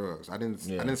selling drugs. I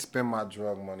didn't spend my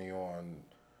drug money on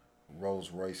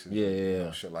Rolls Royces,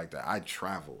 and shit like that. I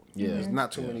traveled. Yeah, there's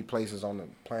not too many places on the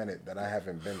planet that I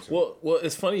haven't been to. Well,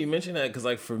 it's funny you mention that because,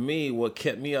 like, for me, what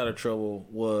kept me out of trouble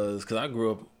was because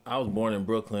I was born in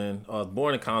Brooklyn. I was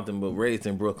born in Compton, but raised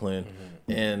in Brooklyn,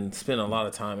 and spent a lot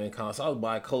of time in Compton. So I was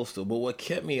bi-coastal. But what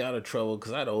kept me out of trouble,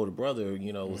 because I had an older brother,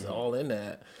 was all in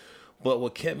that. But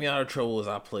what kept me out of trouble was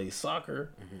I played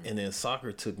soccer, and then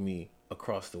soccer took me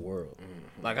across the world.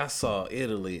 Like, I saw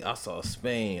Italy, I saw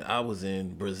Spain, I was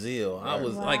in Brazil. I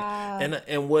was like,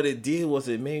 and what it did was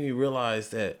it made me realize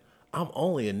that I'm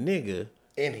only a nigga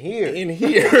in here.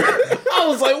 I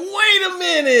was like, wait a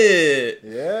minute.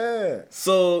 Yeah.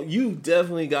 So you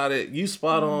definitely got it. You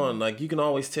spot on. Like, you can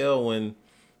always tell when,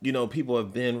 people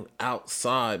have been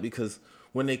outside, because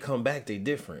when they come back, they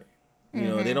different.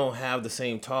 They don't have the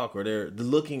same talk, or they're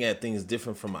looking at things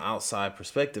different from an outside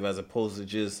perspective, as opposed to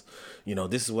just,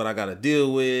 this is what I got to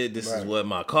deal with. This is what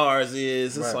my cars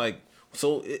is. It's like,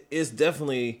 so it's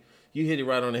definitely, you hit it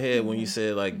right on the head when you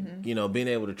said, like, being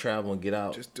able to travel and get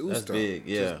out. Just do That's stuff. Big.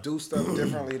 Yeah. Just do stuff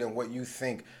differently than what you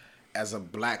think as a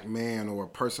black man or a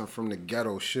person from the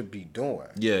ghetto should be doing.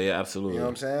 Yeah, absolutely. You know what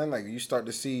I'm saying? Like, you start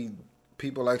to see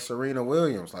people like Serena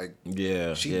Williams. Like,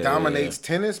 she dominates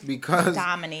tennis because...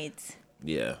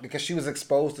 Yeah. Because she was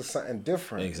exposed to something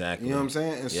different. Exactly. You know what I'm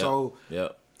saying? And so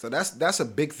that's a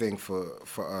big thing for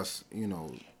us,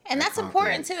 And that's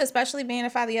important too, especially being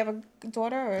a father. You have a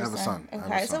daughter or I have a son.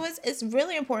 Okay, so it's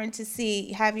really important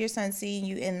to have your son seeing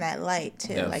you in that light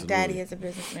too. Absolutely. Like, daddy is a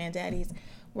businessman, daddy's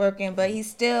working, but he's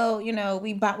still,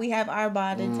 we have our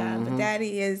bonding time, but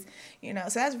daddy is, so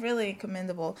that's really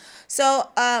commendable. So,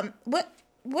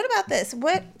 what about this?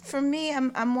 For me,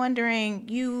 I'm wondering,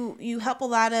 you help a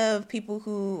lot of people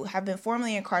who have been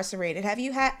formerly incarcerated. Have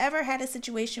you ever had a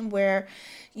situation where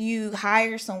you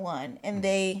hire someone and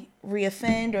they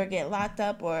reoffend or get locked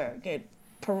up or get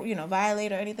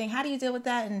violated or anything? How do you deal with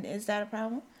that? And is that a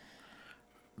problem?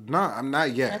 No, I'm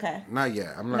not yet. Okay. Not yet.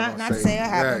 I'm not to say it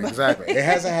happened. Yeah, exactly. It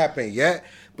hasn't happened yet,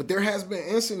 but there has been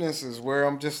incidences where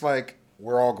I'm just like,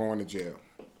 we're all going to jail.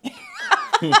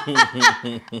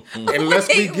 Unless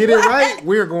we get it right,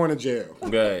 we're going to jail.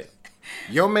 Right.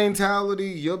 Your mentality,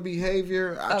 your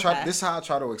behavior. This is how I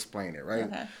try to explain it. Right.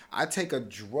 Okay. I take a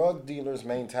drug dealer's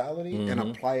mentality and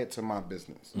apply it to my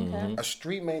business. Okay. A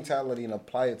street mentality and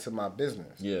apply it to my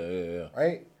business. Yeah.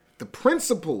 Right. The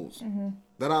principles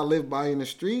that I live by in the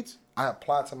streets, I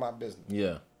apply to my business.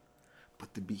 Yeah.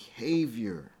 But the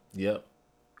behavior. Yep.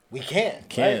 We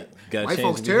can't. Right? White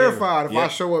folks terrified if I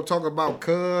show up talking about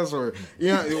cuz or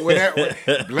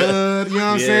with blood. You know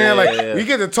what I'm saying? Like we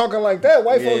get to talking like that,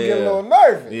 white folks get a little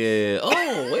nervous. Yeah.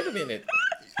 Oh, wait a minute.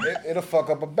 It'll fuck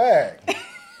up a bag.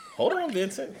 Hold on,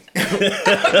 Vincent.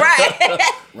 Right.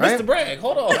 Mr. Bragg,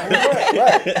 hold on.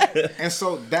 Right. And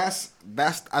so that's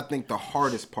I think the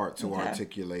hardest part to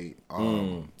articulate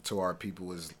to our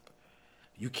people is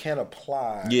you can't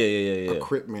apply a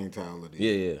Crip mentality.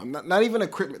 Yeah. Not even a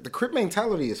Crip. The Crip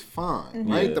mentality is fine,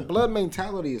 right? Yeah. The blood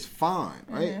mentality is fine,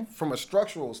 right? From a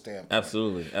structural standpoint.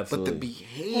 Absolutely. But the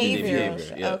behavior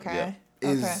Okay.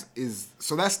 is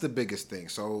so that's the biggest thing.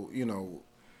 So,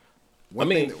 one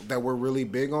thing that we're really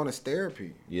big on is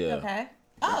therapy. Yeah. Okay.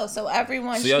 Oh, so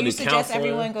everyone, So y'all you do suggest counseling?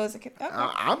 everyone goes to... Okay.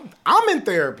 I'm in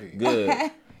therapy. Good. Okay.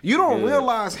 You don't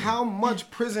realize how much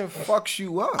prison fucks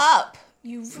you up.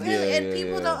 You really, and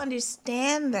people don't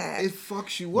understand that. It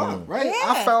fucks you up, right? Yeah.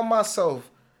 I found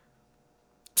myself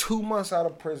 2 months out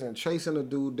of prison chasing a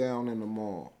dude down in the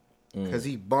mall because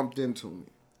he bumped into me.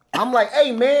 I'm like,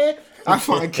 hey, man. I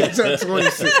find catch up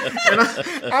 26. And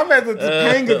I'm at the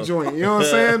Topanga joint, you know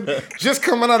what I'm saying? Just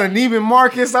coming out of Neiman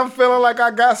Marcus, I'm feeling like I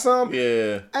got something.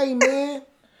 Yeah. Hey, man,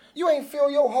 you ain't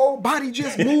feel your whole body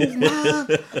just move, man.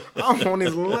 I'm on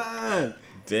his line.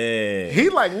 Dang. He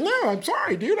like, no, I'm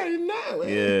sorry, dude. I didn't know.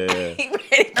 Yeah.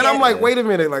 And I'm like, wait a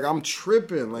minute. Like, I'm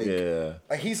tripping. Like,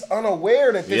 like he's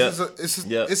unaware that this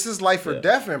is his life or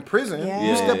death in prison. Yeah.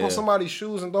 You step on somebody's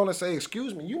shoes and don't say,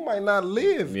 excuse me, you might not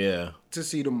live to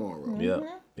see tomorrow.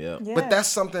 Yeah. But that's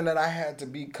something that I had to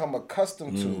become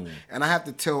accustomed to. And I have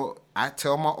to tell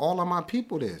all of my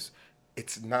people this.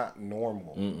 It's not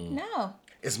normal. No.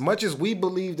 As much as we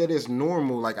believe that it's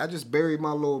normal, like I just buried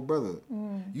my little brother.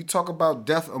 You talk about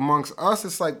death amongst us,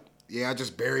 it's like, I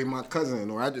just buried my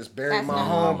cousin or I just buried my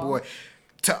homeboy.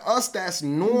 To us, that's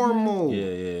normal. Yeah.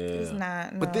 It's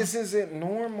not. No. But this isn't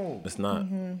normal. It's not.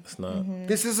 It's not.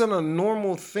 This isn't a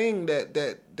normal thing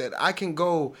that I can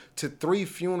go to 3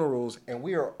 funerals and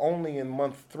we are only in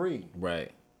month 3.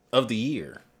 Right. Of the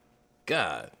year.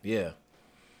 God, yeah.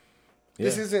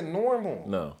 This isn't normal.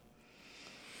 No.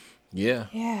 Yeah.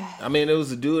 Yeah. I mean, it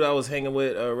was a dude I was hanging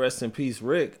with, rest in peace,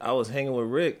 Rick. I was hanging with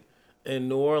Rick in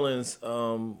New Orleans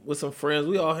with some friends.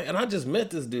 And I just met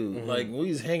this dude. Mm-hmm. Like, we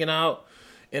was hanging out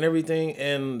and everything,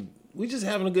 and we just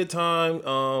having a good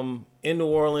time in New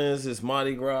Orleans. It's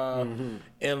Mardi Gras. Mm-hmm.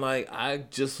 And, like, I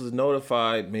just was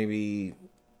notified maybe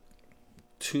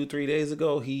 2-3 days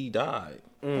ago he died.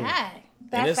 Died?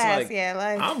 That fast, like, yeah.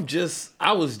 Like,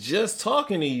 I was just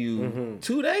talking to you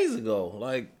 2 days ago.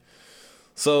 Like,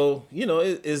 so, you know,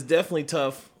 it's definitely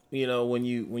tough, you know, when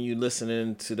you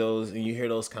listening to those and you hear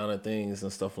those kind of things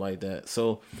and stuff like that.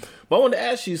 So, but I wanted to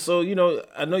ask you, so, you know,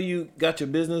 I know you got your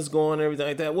business going and everything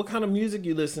like that. What kind of music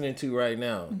you listening to right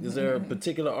now? Is there a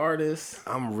particular artist?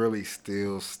 I'm really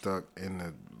still stuck in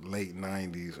the late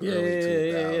 90s, early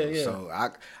 2000s. Yeah. So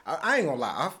I ain't gonna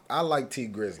lie. I like T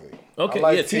Grizzly. Okay,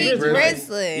 like T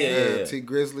Grizzly. Yeah, T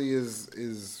Grizzly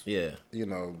is you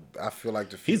know, I feel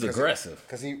like he's aggressive.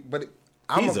 He's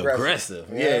aggressive.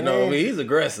 Yeah, no, I mean, he's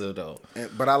aggressive though.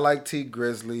 But I like T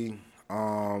Grizzly.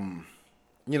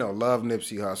 You know, love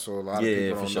Nipsey Hussle. A lot of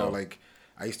people don't know. Like,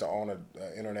 I used to own an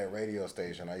internet radio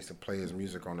station. I used to play his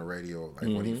music on the radio. Like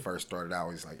when he first started out,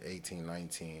 he was like 18,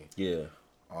 19. Yeah.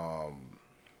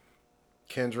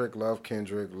 Kendrick, love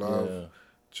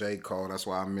J. Cole. That's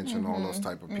why I mentioned all those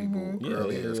type of people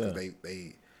earlier, because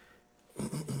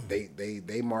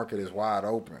they market is wide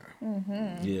open.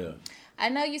 Yeah. I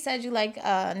know you said you like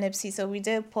Nipsey, so we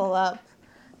did pull up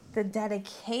the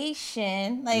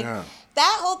dedication. Like,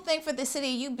 that whole thing for the city,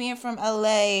 you being from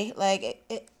LA, like,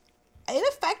 it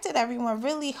affected everyone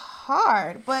really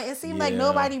hard. But it seemed like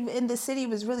nobody in the city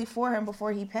was really for him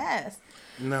before he passed.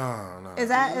 No. That's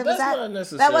not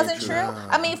necessarily that wasn't true. true?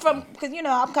 I mean, because, you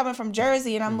know, I'm coming from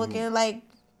Jersey, and I'm looking like,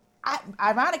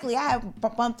 ironically, I have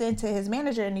bumped into his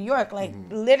manager in New York, like,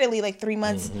 literally, like, 3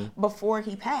 months before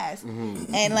he passed.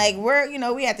 And, like,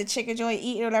 we at the chicken joint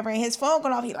eating or whatever, and his phone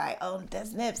going off. He like, oh,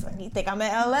 that's Nips. Like, you think I'm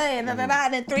in LA? And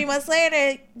And then 3 months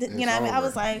later, you know what I mean? I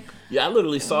was like, yeah, I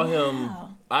literally saw him.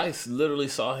 I literally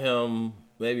saw him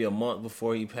maybe a month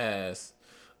before he passed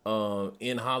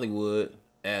in Hollywood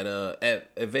at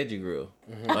Veggie Grill.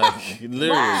 Like,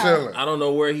 literally, I don't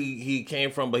know where he came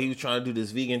from, but he was trying to do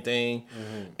this vegan thing,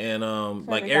 and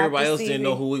like, everybody else didn't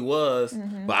know who he was,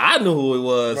 but I knew who he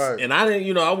was, and I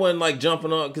didn't, I wasn't like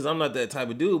jumping on, because I'm not that type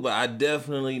of dude, but I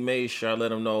definitely made sure I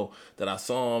let him know that I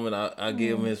saw him, and I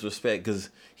gave him his respect, because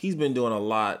he's been doing a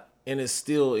lot. And it's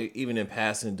still, even in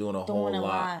passing, doing a whole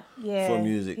lot for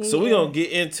music. So we're going to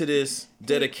get into this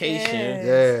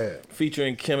dedication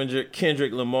featuring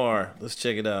Kendrick Lamar. Let's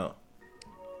check it out.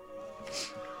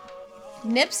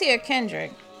 Nipsey or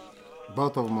Kendrick?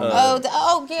 Both of them.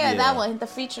 That one. The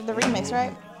feature, the remix,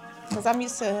 right? Because I'm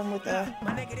used to him with the...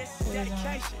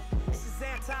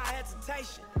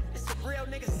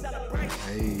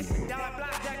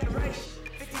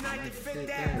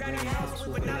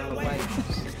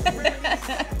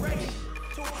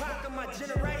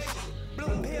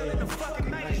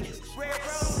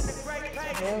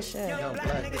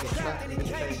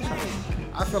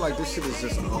 I feel like this shit is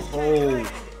just a whole...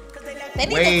 They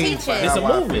need to teach it. It's a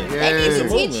movement. They need to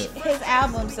teach his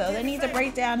albums, though. They need to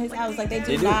break down his albums like they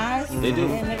do live. They do.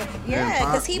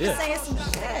 Because he was saying some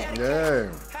shit.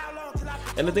 Yeah.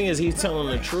 And the thing is, he's telling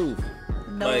the truth.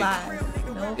 No lies.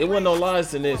 It wasn't no lies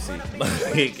to Nipsey.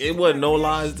 Like, it wasn't no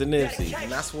lies to Nipsey.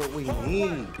 And that's what we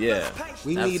need. Yeah.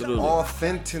 We need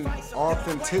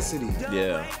authenticity.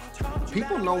 Yeah.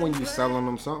 People know when you selling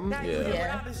them something.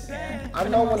 Yeah. I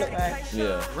know when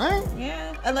Right?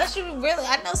 Yeah. Unless you really,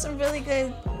 I know some really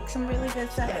good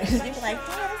sellers. You be like,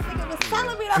 damn, this nigga was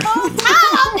telling me the whole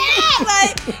time, man.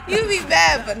 Like, you be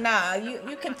bad, but nah,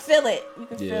 you can feel it. You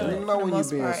can feel it. You know when you're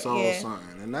being sold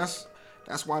something, and that's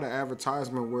why the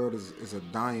advertisement world is a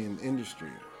dying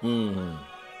industry.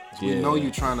 We know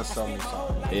you're trying to sell me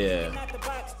something. Yeah.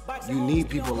 You need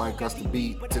people like us to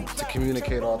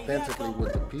communicate authentically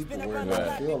with the people where it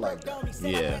don't feel like that.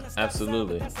 Yeah,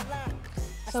 absolutely.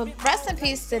 So rest in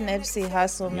peace to Nipsey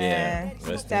Hussle, man. Yeah,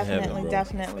 rest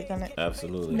definitely gonna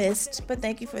absolutely missed. But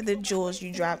thank you for the jewels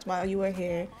you dropped while you were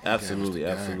here.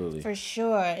 Absolutely. For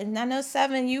sure. And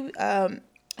 907, you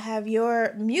have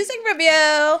your music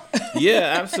review.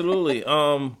 Yeah, absolutely.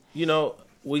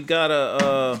 We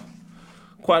got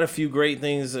quite a few great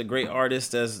things, a great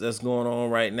artist that's going on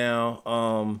right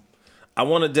now. I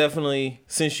want to definitely,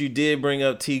 since you did bring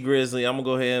up T Grizzly, I'm gonna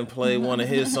go ahead and play one of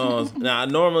his songs. Now,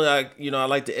 normally I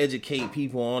like to educate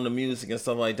people on the music and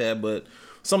stuff like that, but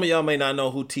some of y'all may not know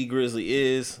who T Grizzly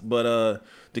is, but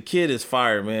the kid is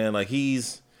fire, man. Like,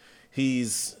 he's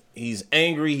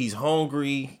angry, he's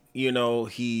hungry, You know,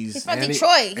 he's from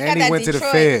Detroit. He went to the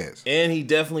feds. And he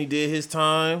definitely did his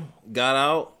time, got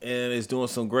out, and is doing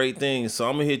some great things. So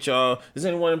I'm going to hit y'all. Is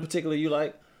there anyone in particular you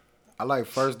like? I like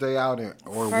First Day Out Win.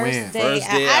 First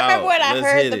Day Out. I remember when I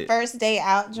heard the First Day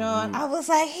Out, John. I was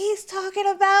like, he's talking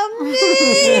about me.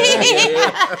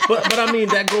 Yeah. But I mean,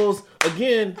 that goes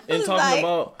again in talking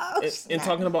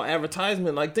talking about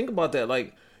advertisement. Like, think about that.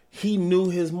 Like, he knew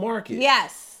his market.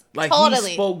 Yes. Like,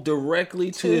 totally. He spoke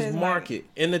directly to his market.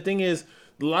 And the thing is,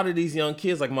 a lot of these young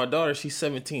kids, like my daughter, she's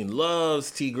 17, loves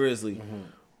T Grizzly. Mm-hmm.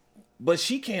 But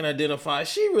she can't identify.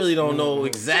 She really don't know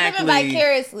exactly. She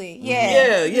vicariously.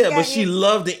 Yeah. Yeah. But she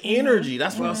loved the energy.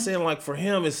 That's what I was saying. Like, for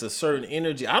him, it's a certain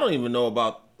energy. I don't even know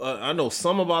about, I know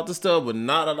some about the stuff, but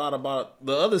not a lot about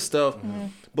the other stuff. Mm-hmm.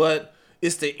 But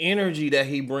it's the energy that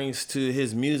he brings to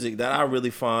his music that I really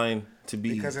find to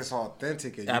be, because it's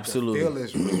authentic and absolutely. You can feel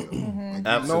it's real. Mm-hmm.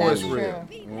 Like, you know it's real.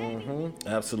 Mm-hmm.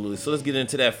 Absolutely. So let's get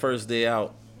into that First Day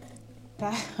Out.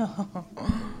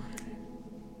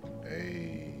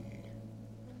 Hey.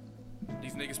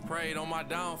 These niggas prayed on my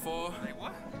downfall. Like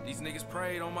what? These niggas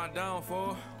prayed on my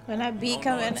downfall. When that beat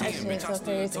come in, that shit's so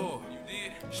crazy.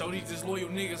 Show these disloyal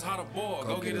niggas how to boil.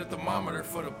 Go get a thermometer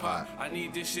for the pot. I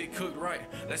need this shit cooked right.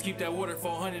 Let's keep that water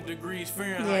 400 degrees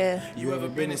Fahrenheit. Yeah. You ever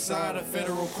been inside a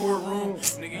federal courtroom?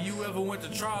 Nigga, you ever went to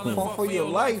trial and fought for your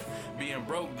life? Being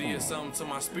broke did something to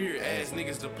my spirit. Ass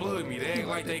niggas to plug me. They act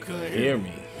like they couldn't hear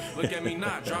me. Look at me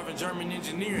not driving German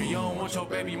engineering. You don't want your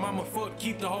baby mama fuck.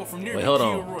 Keep the hoe from near me. Hold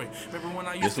on.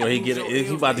 This where he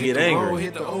about to get angry.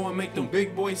 Hit the O and make them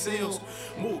big boy sales.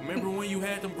 Move. Remember when you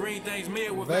had them green things made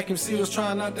with vacuum seals,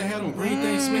 trying not to have them green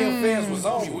things smell fast was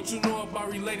on me. What you know about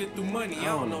related through money? I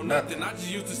don't know nothing. I just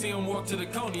used to see them walk to the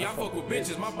Coney. I fuck with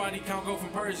bitches. My body count go from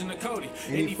Persian to Cody.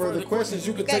 Any further questions,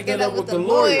 you can take that up with the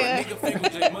lawyer. Nigga fake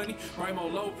with J Money. Primo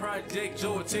low project.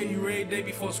 Joe will tell you every day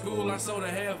before school. I sold a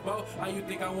half boat. How you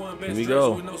think I won best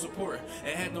dress with no support?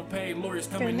 And had them paid lawyers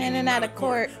coming in and out of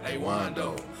court. Hey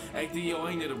Wando, hey Theo,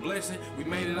 ain't it a blessing? We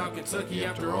made it out Kentucky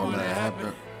after all that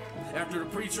happened. After the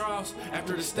pre-trials,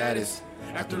 after the status,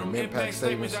 after the impact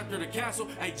statements, after the castle.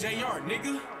 Hey JR,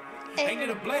 nigga. Ain't it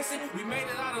a blessing? We made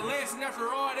it out of Lansing after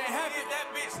all that happened. That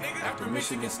bitch, nigga. After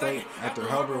Michigan State, after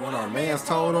Hubbard, when our mans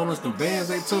told on us, the bands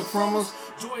they took from us.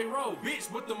 Joy Road, bitch,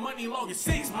 but the money long as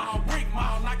 6 mile, brick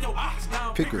mile, knock your ox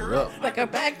down. Pick her up. Like her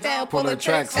back down, pull her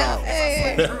tracks out.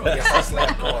 Yes, I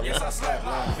slapped hard. Yes, I slapped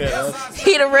loud.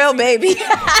 He the real baby.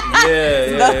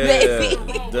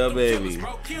 The baby.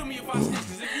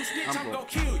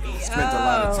 Spent a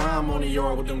lot of time on the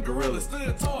yard with them gorillas. Did I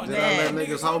let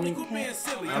niggas hold me?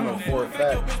 I know for a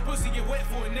fact.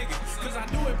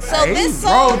 So this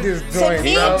song, to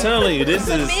me, I'm telling you, this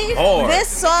is hard. This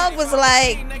song was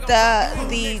like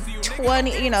the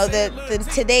 20, the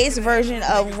today's version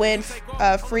of when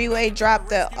Freeway dropped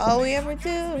the All We Ever Do.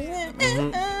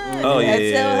 Oh yeah,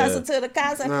 Still hustle to the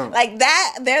concert. No. Like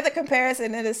that, they're the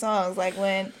comparison to the songs. Like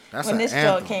when this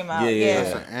joke came out. Yeah,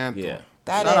 that's an anthem. Yeah.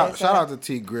 Shout out to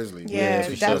T Grizzly. Yeah,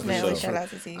 definitely shout out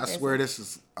to T Grizzly. I swear this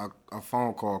is a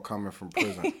phone call coming from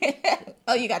prison.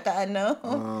 Oh, you got the unknown?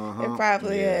 It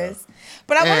probably is.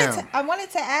 But I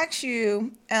wanted to ask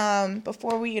you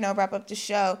before we wrap up the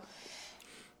show.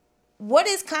 What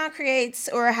is ConCreates,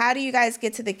 or how do you guys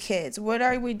get to the kids? What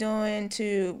are you doing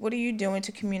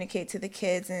to communicate to the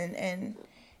kids and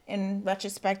in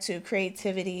retrospect to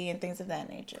creativity and things of that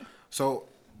nature? So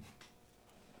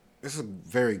this is a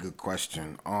very good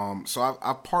question. So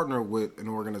I partner with an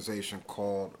organization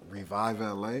called Revive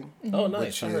LA. Oh,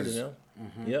 nice. I heard it now.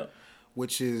 Yep.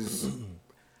 Which is,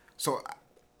 so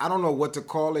I don't know what to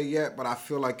call it yet, but I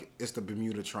feel like it's the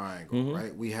Bermuda Triangle,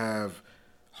 right? We have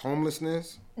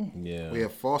homelessness, we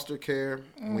have foster care,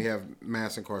 and we have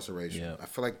mass incarceration. Yeah. I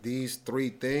feel like these three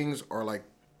things are like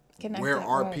where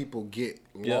our people get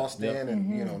lost in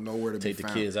and nowhere to take be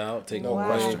found. Take the kids out, take no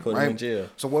question, put them in jail.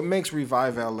 So what makes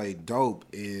Revive LA dope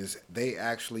is they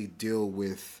actually deal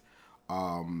with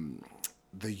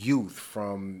the youth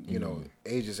from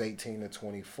ages 18 to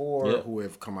 24 who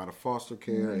have come out of foster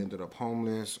care, ended up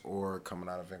homeless, or coming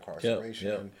out of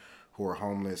incarceration, who are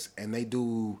homeless, and they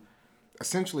do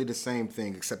essentially the same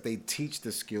thing, except they teach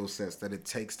the skill sets that it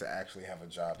takes to actually have a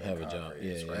job.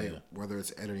 Right? Whether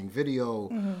it's editing video,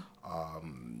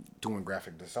 doing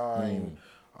graphic design,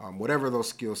 whatever those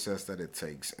skill sets that it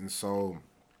takes. And so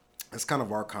it's kind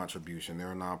of our contribution.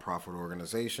 They're a nonprofit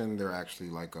organization. They're actually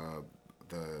like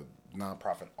the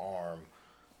nonprofit arm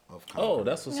of ConCreates. Oh,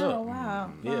 that's what's up.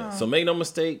 Wow. Yeah. So make no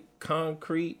mistake,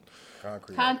 ConCreates,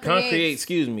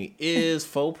 excuse me, is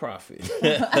for profit.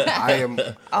 I am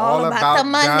all about the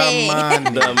money.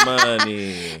 The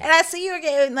money. And I see you were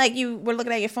getting, like, you were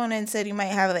looking at your phone and said you might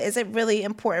have it. Is it really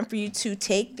important for you to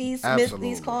take these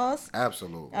calls?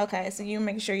 Absolutely. Okay, so you're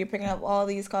making sure you're picking up all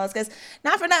these calls, because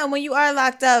not for nothing, when you are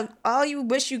locked up, all you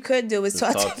wish you could do is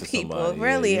talk to people, somebody.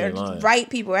 Really, or just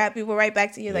write people, or have people write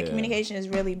back to you. Like, communication is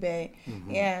really big. Mm-hmm.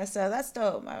 Yeah, so that's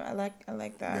dope. I like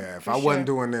that. Yeah, if I wasn't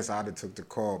doing this, I'd have took the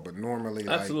call. But normally,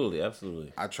 absolutely.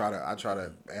 I try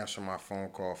to answer my phone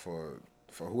call for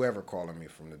whoever calling me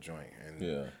from the joint,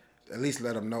 and at least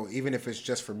let them know, even if it's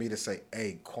just for me to say,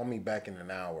 hey, call me back in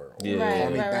an hour, or call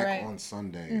me back on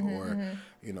Sunday, or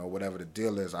whatever the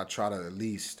deal is. I try to at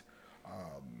least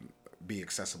be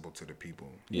accessible to the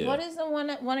people. Yeah. What is one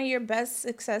of your best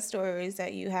success stories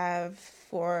that you have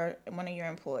for one of your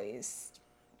employees?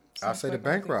 I'll say the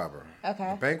bank robber.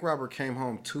 Okay. The bank robber came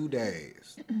home 2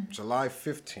 days, July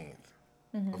 15th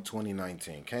of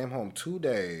 2019. Came home 2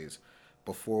 days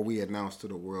before we announced to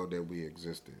the world that we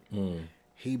existed.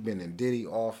 He been in Diddy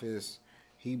office.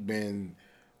 He been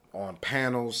on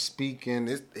panels speaking.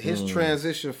 His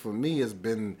transition for me has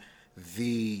been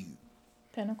the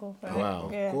pinnacle. Right?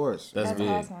 Wow. Of course. That's big.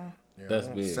 Awesome. Yeah. That's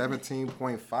big.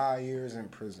 17.5 years in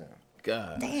prison.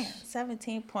 God. Damn,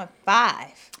 17.5.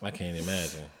 I can't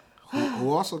imagine. Who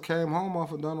also came home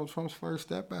off of Donald Trump's first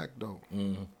step back, though.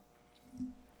 Mm-hmm.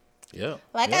 Yeah.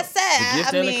 Like I said, the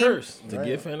gift and the curse. The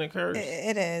gift and the curse.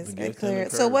 It is. It's clear.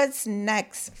 So what's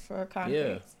next for ConCreates?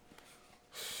 Yeah.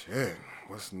 Shit.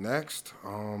 What's next?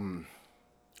 I'm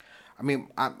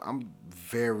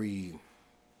very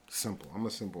simple. I'm a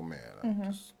simple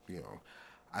man.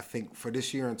 I think for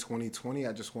this year in 2020,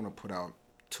 I just want to put out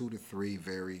 2 to 3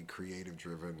 very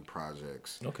creative-driven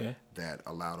projects that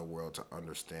allow the world to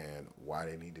understand why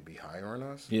they need to be hiring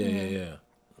us. Yeah.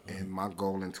 And my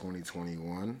goal in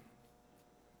 2021.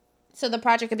 So the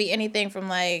project could be anything from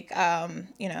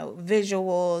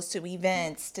visuals to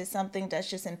events to something that's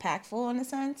just impactful in a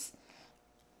sense.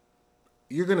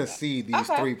 You're gonna see these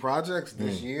 3 projects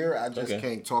this year. I just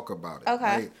can't talk about it. Okay.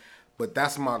 Right? But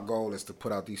that's my goal, is to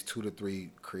put out these 2 to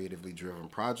 3 creatively driven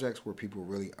projects where people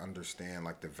really understand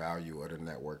like the value of the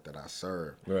network that I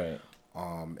serve. Right.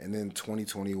 And then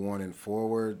 2021 and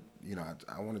forward,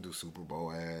 I want to do Super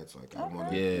Bowl ads. Like I want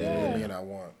to, and I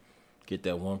want get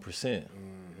that 1%.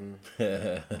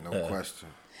 No question.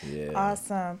 Yeah.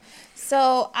 Awesome.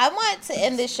 So I want to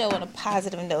end this show on a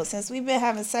positive note, since we've been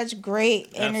having such great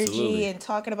energy and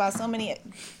talking about so many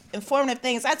informative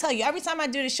things. I tell you, every time I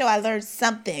do the show, I learn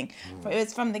something.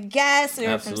 It's from the guests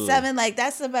or from Seven. Like,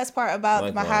 that's the best part about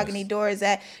the Mahogany Door, is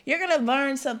that you're going to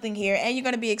learn something here, and you're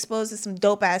going to be exposed to some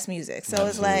dope ass music. So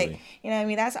it's like,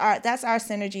 that's our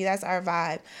synergy. That's our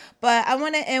vibe. But I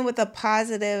want to end with a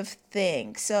positive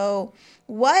thing. So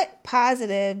what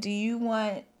positive do you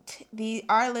want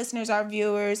our listeners, our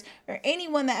viewers, or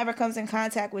anyone that ever comes in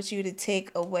contact with you to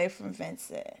take away from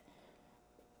Vincent?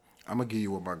 I'm going to give you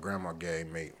what my grandma gave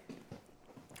me.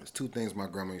 There's 2 things my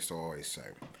grandma used to always say.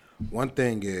 One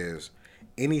thing is,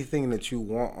 anything that you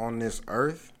want on this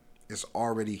earth is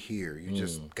already here. You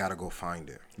just got to go find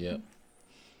it. Yeah.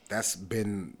 That's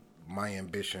been my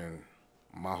ambition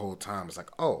my whole time. It's like,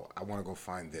 oh, I want to go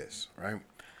find this, right?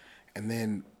 And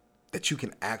then that you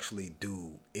can actually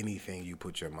do anything you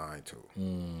put your mind to.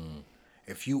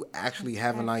 If you actually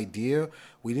have an idea,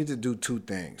 we need to do 2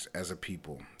 things as a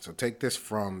people. So take this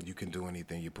from, you can do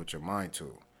anything you put your mind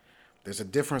to. There's a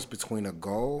difference between a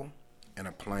goal and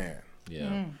a plan.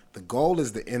 Yeah. The goal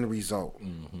is the end result.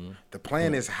 The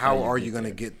plan is how are you going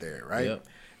to get there, right? Yep.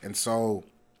 And so,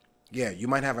 you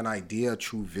might have an idea, a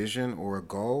true vision or a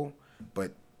goal,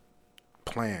 but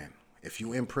plan. If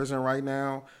you're in prison right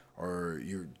now, or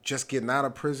you're just getting out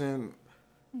of prison,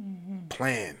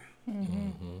 plan.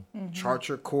 Chart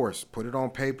your course. Put it on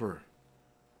paper.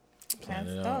 That's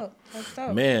dope. That's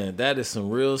dope. Man, that is some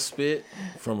real spit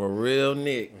from a real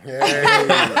Nick.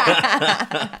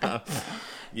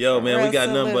 Yo, man, we got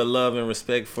nothing but love and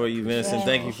respect for you, Vincent.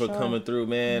 Thank you for coming through,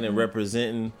 man, and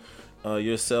representing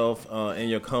yourself and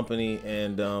your company,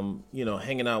 and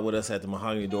hanging out with us at the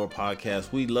Mahogany Door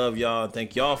podcast. We love y'all.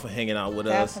 Thank y'all for hanging out with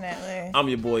us. Definitely. I'm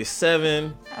your boy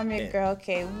Seven. I'm your girl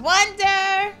K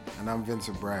Wonder. And I'm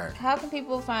Vincent Bragg. How can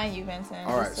people find you, Vincent?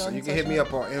 All right, so you can hit me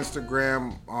up on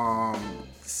Instagram,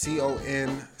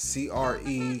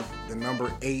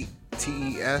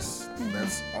 ConCre8TES.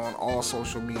 That's on all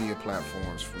social media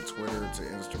platforms, from Twitter to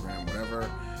Instagram, whatever.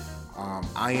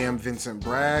 I am Vincent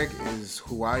Bragg is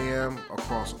who I am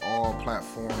across all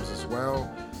platforms as well.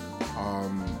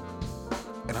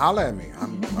 And holla at me.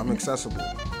 I'm accessible.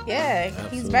 Yeah,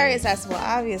 Absolutely. He's very accessible,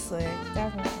 obviously.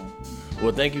 Definitely.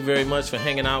 Well, thank you very much for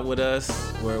hanging out with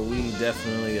us, where we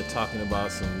definitely are talking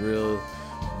about some real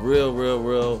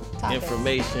topics.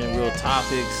 Information, real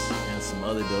topics, and some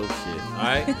other dope shit. All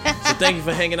right? So thank you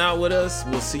for hanging out with us.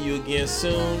 We'll see you again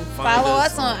soon. Follow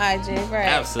us on IG, right?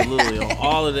 Absolutely. On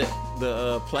all of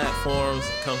the platforms,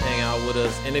 come hang out with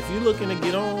us. And if you're looking to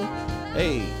get on,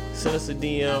 hey, send us a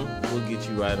DM. We'll get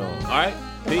you right on. All right?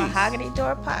 The Mahogany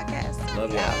Door Podcast.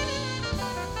 Love y'all.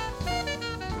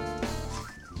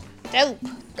 Dope.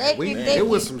 Thank you. It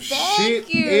was some shit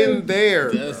in there.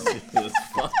 That shit was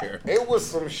fire. It was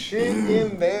some shit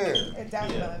in there. It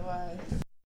definitely was.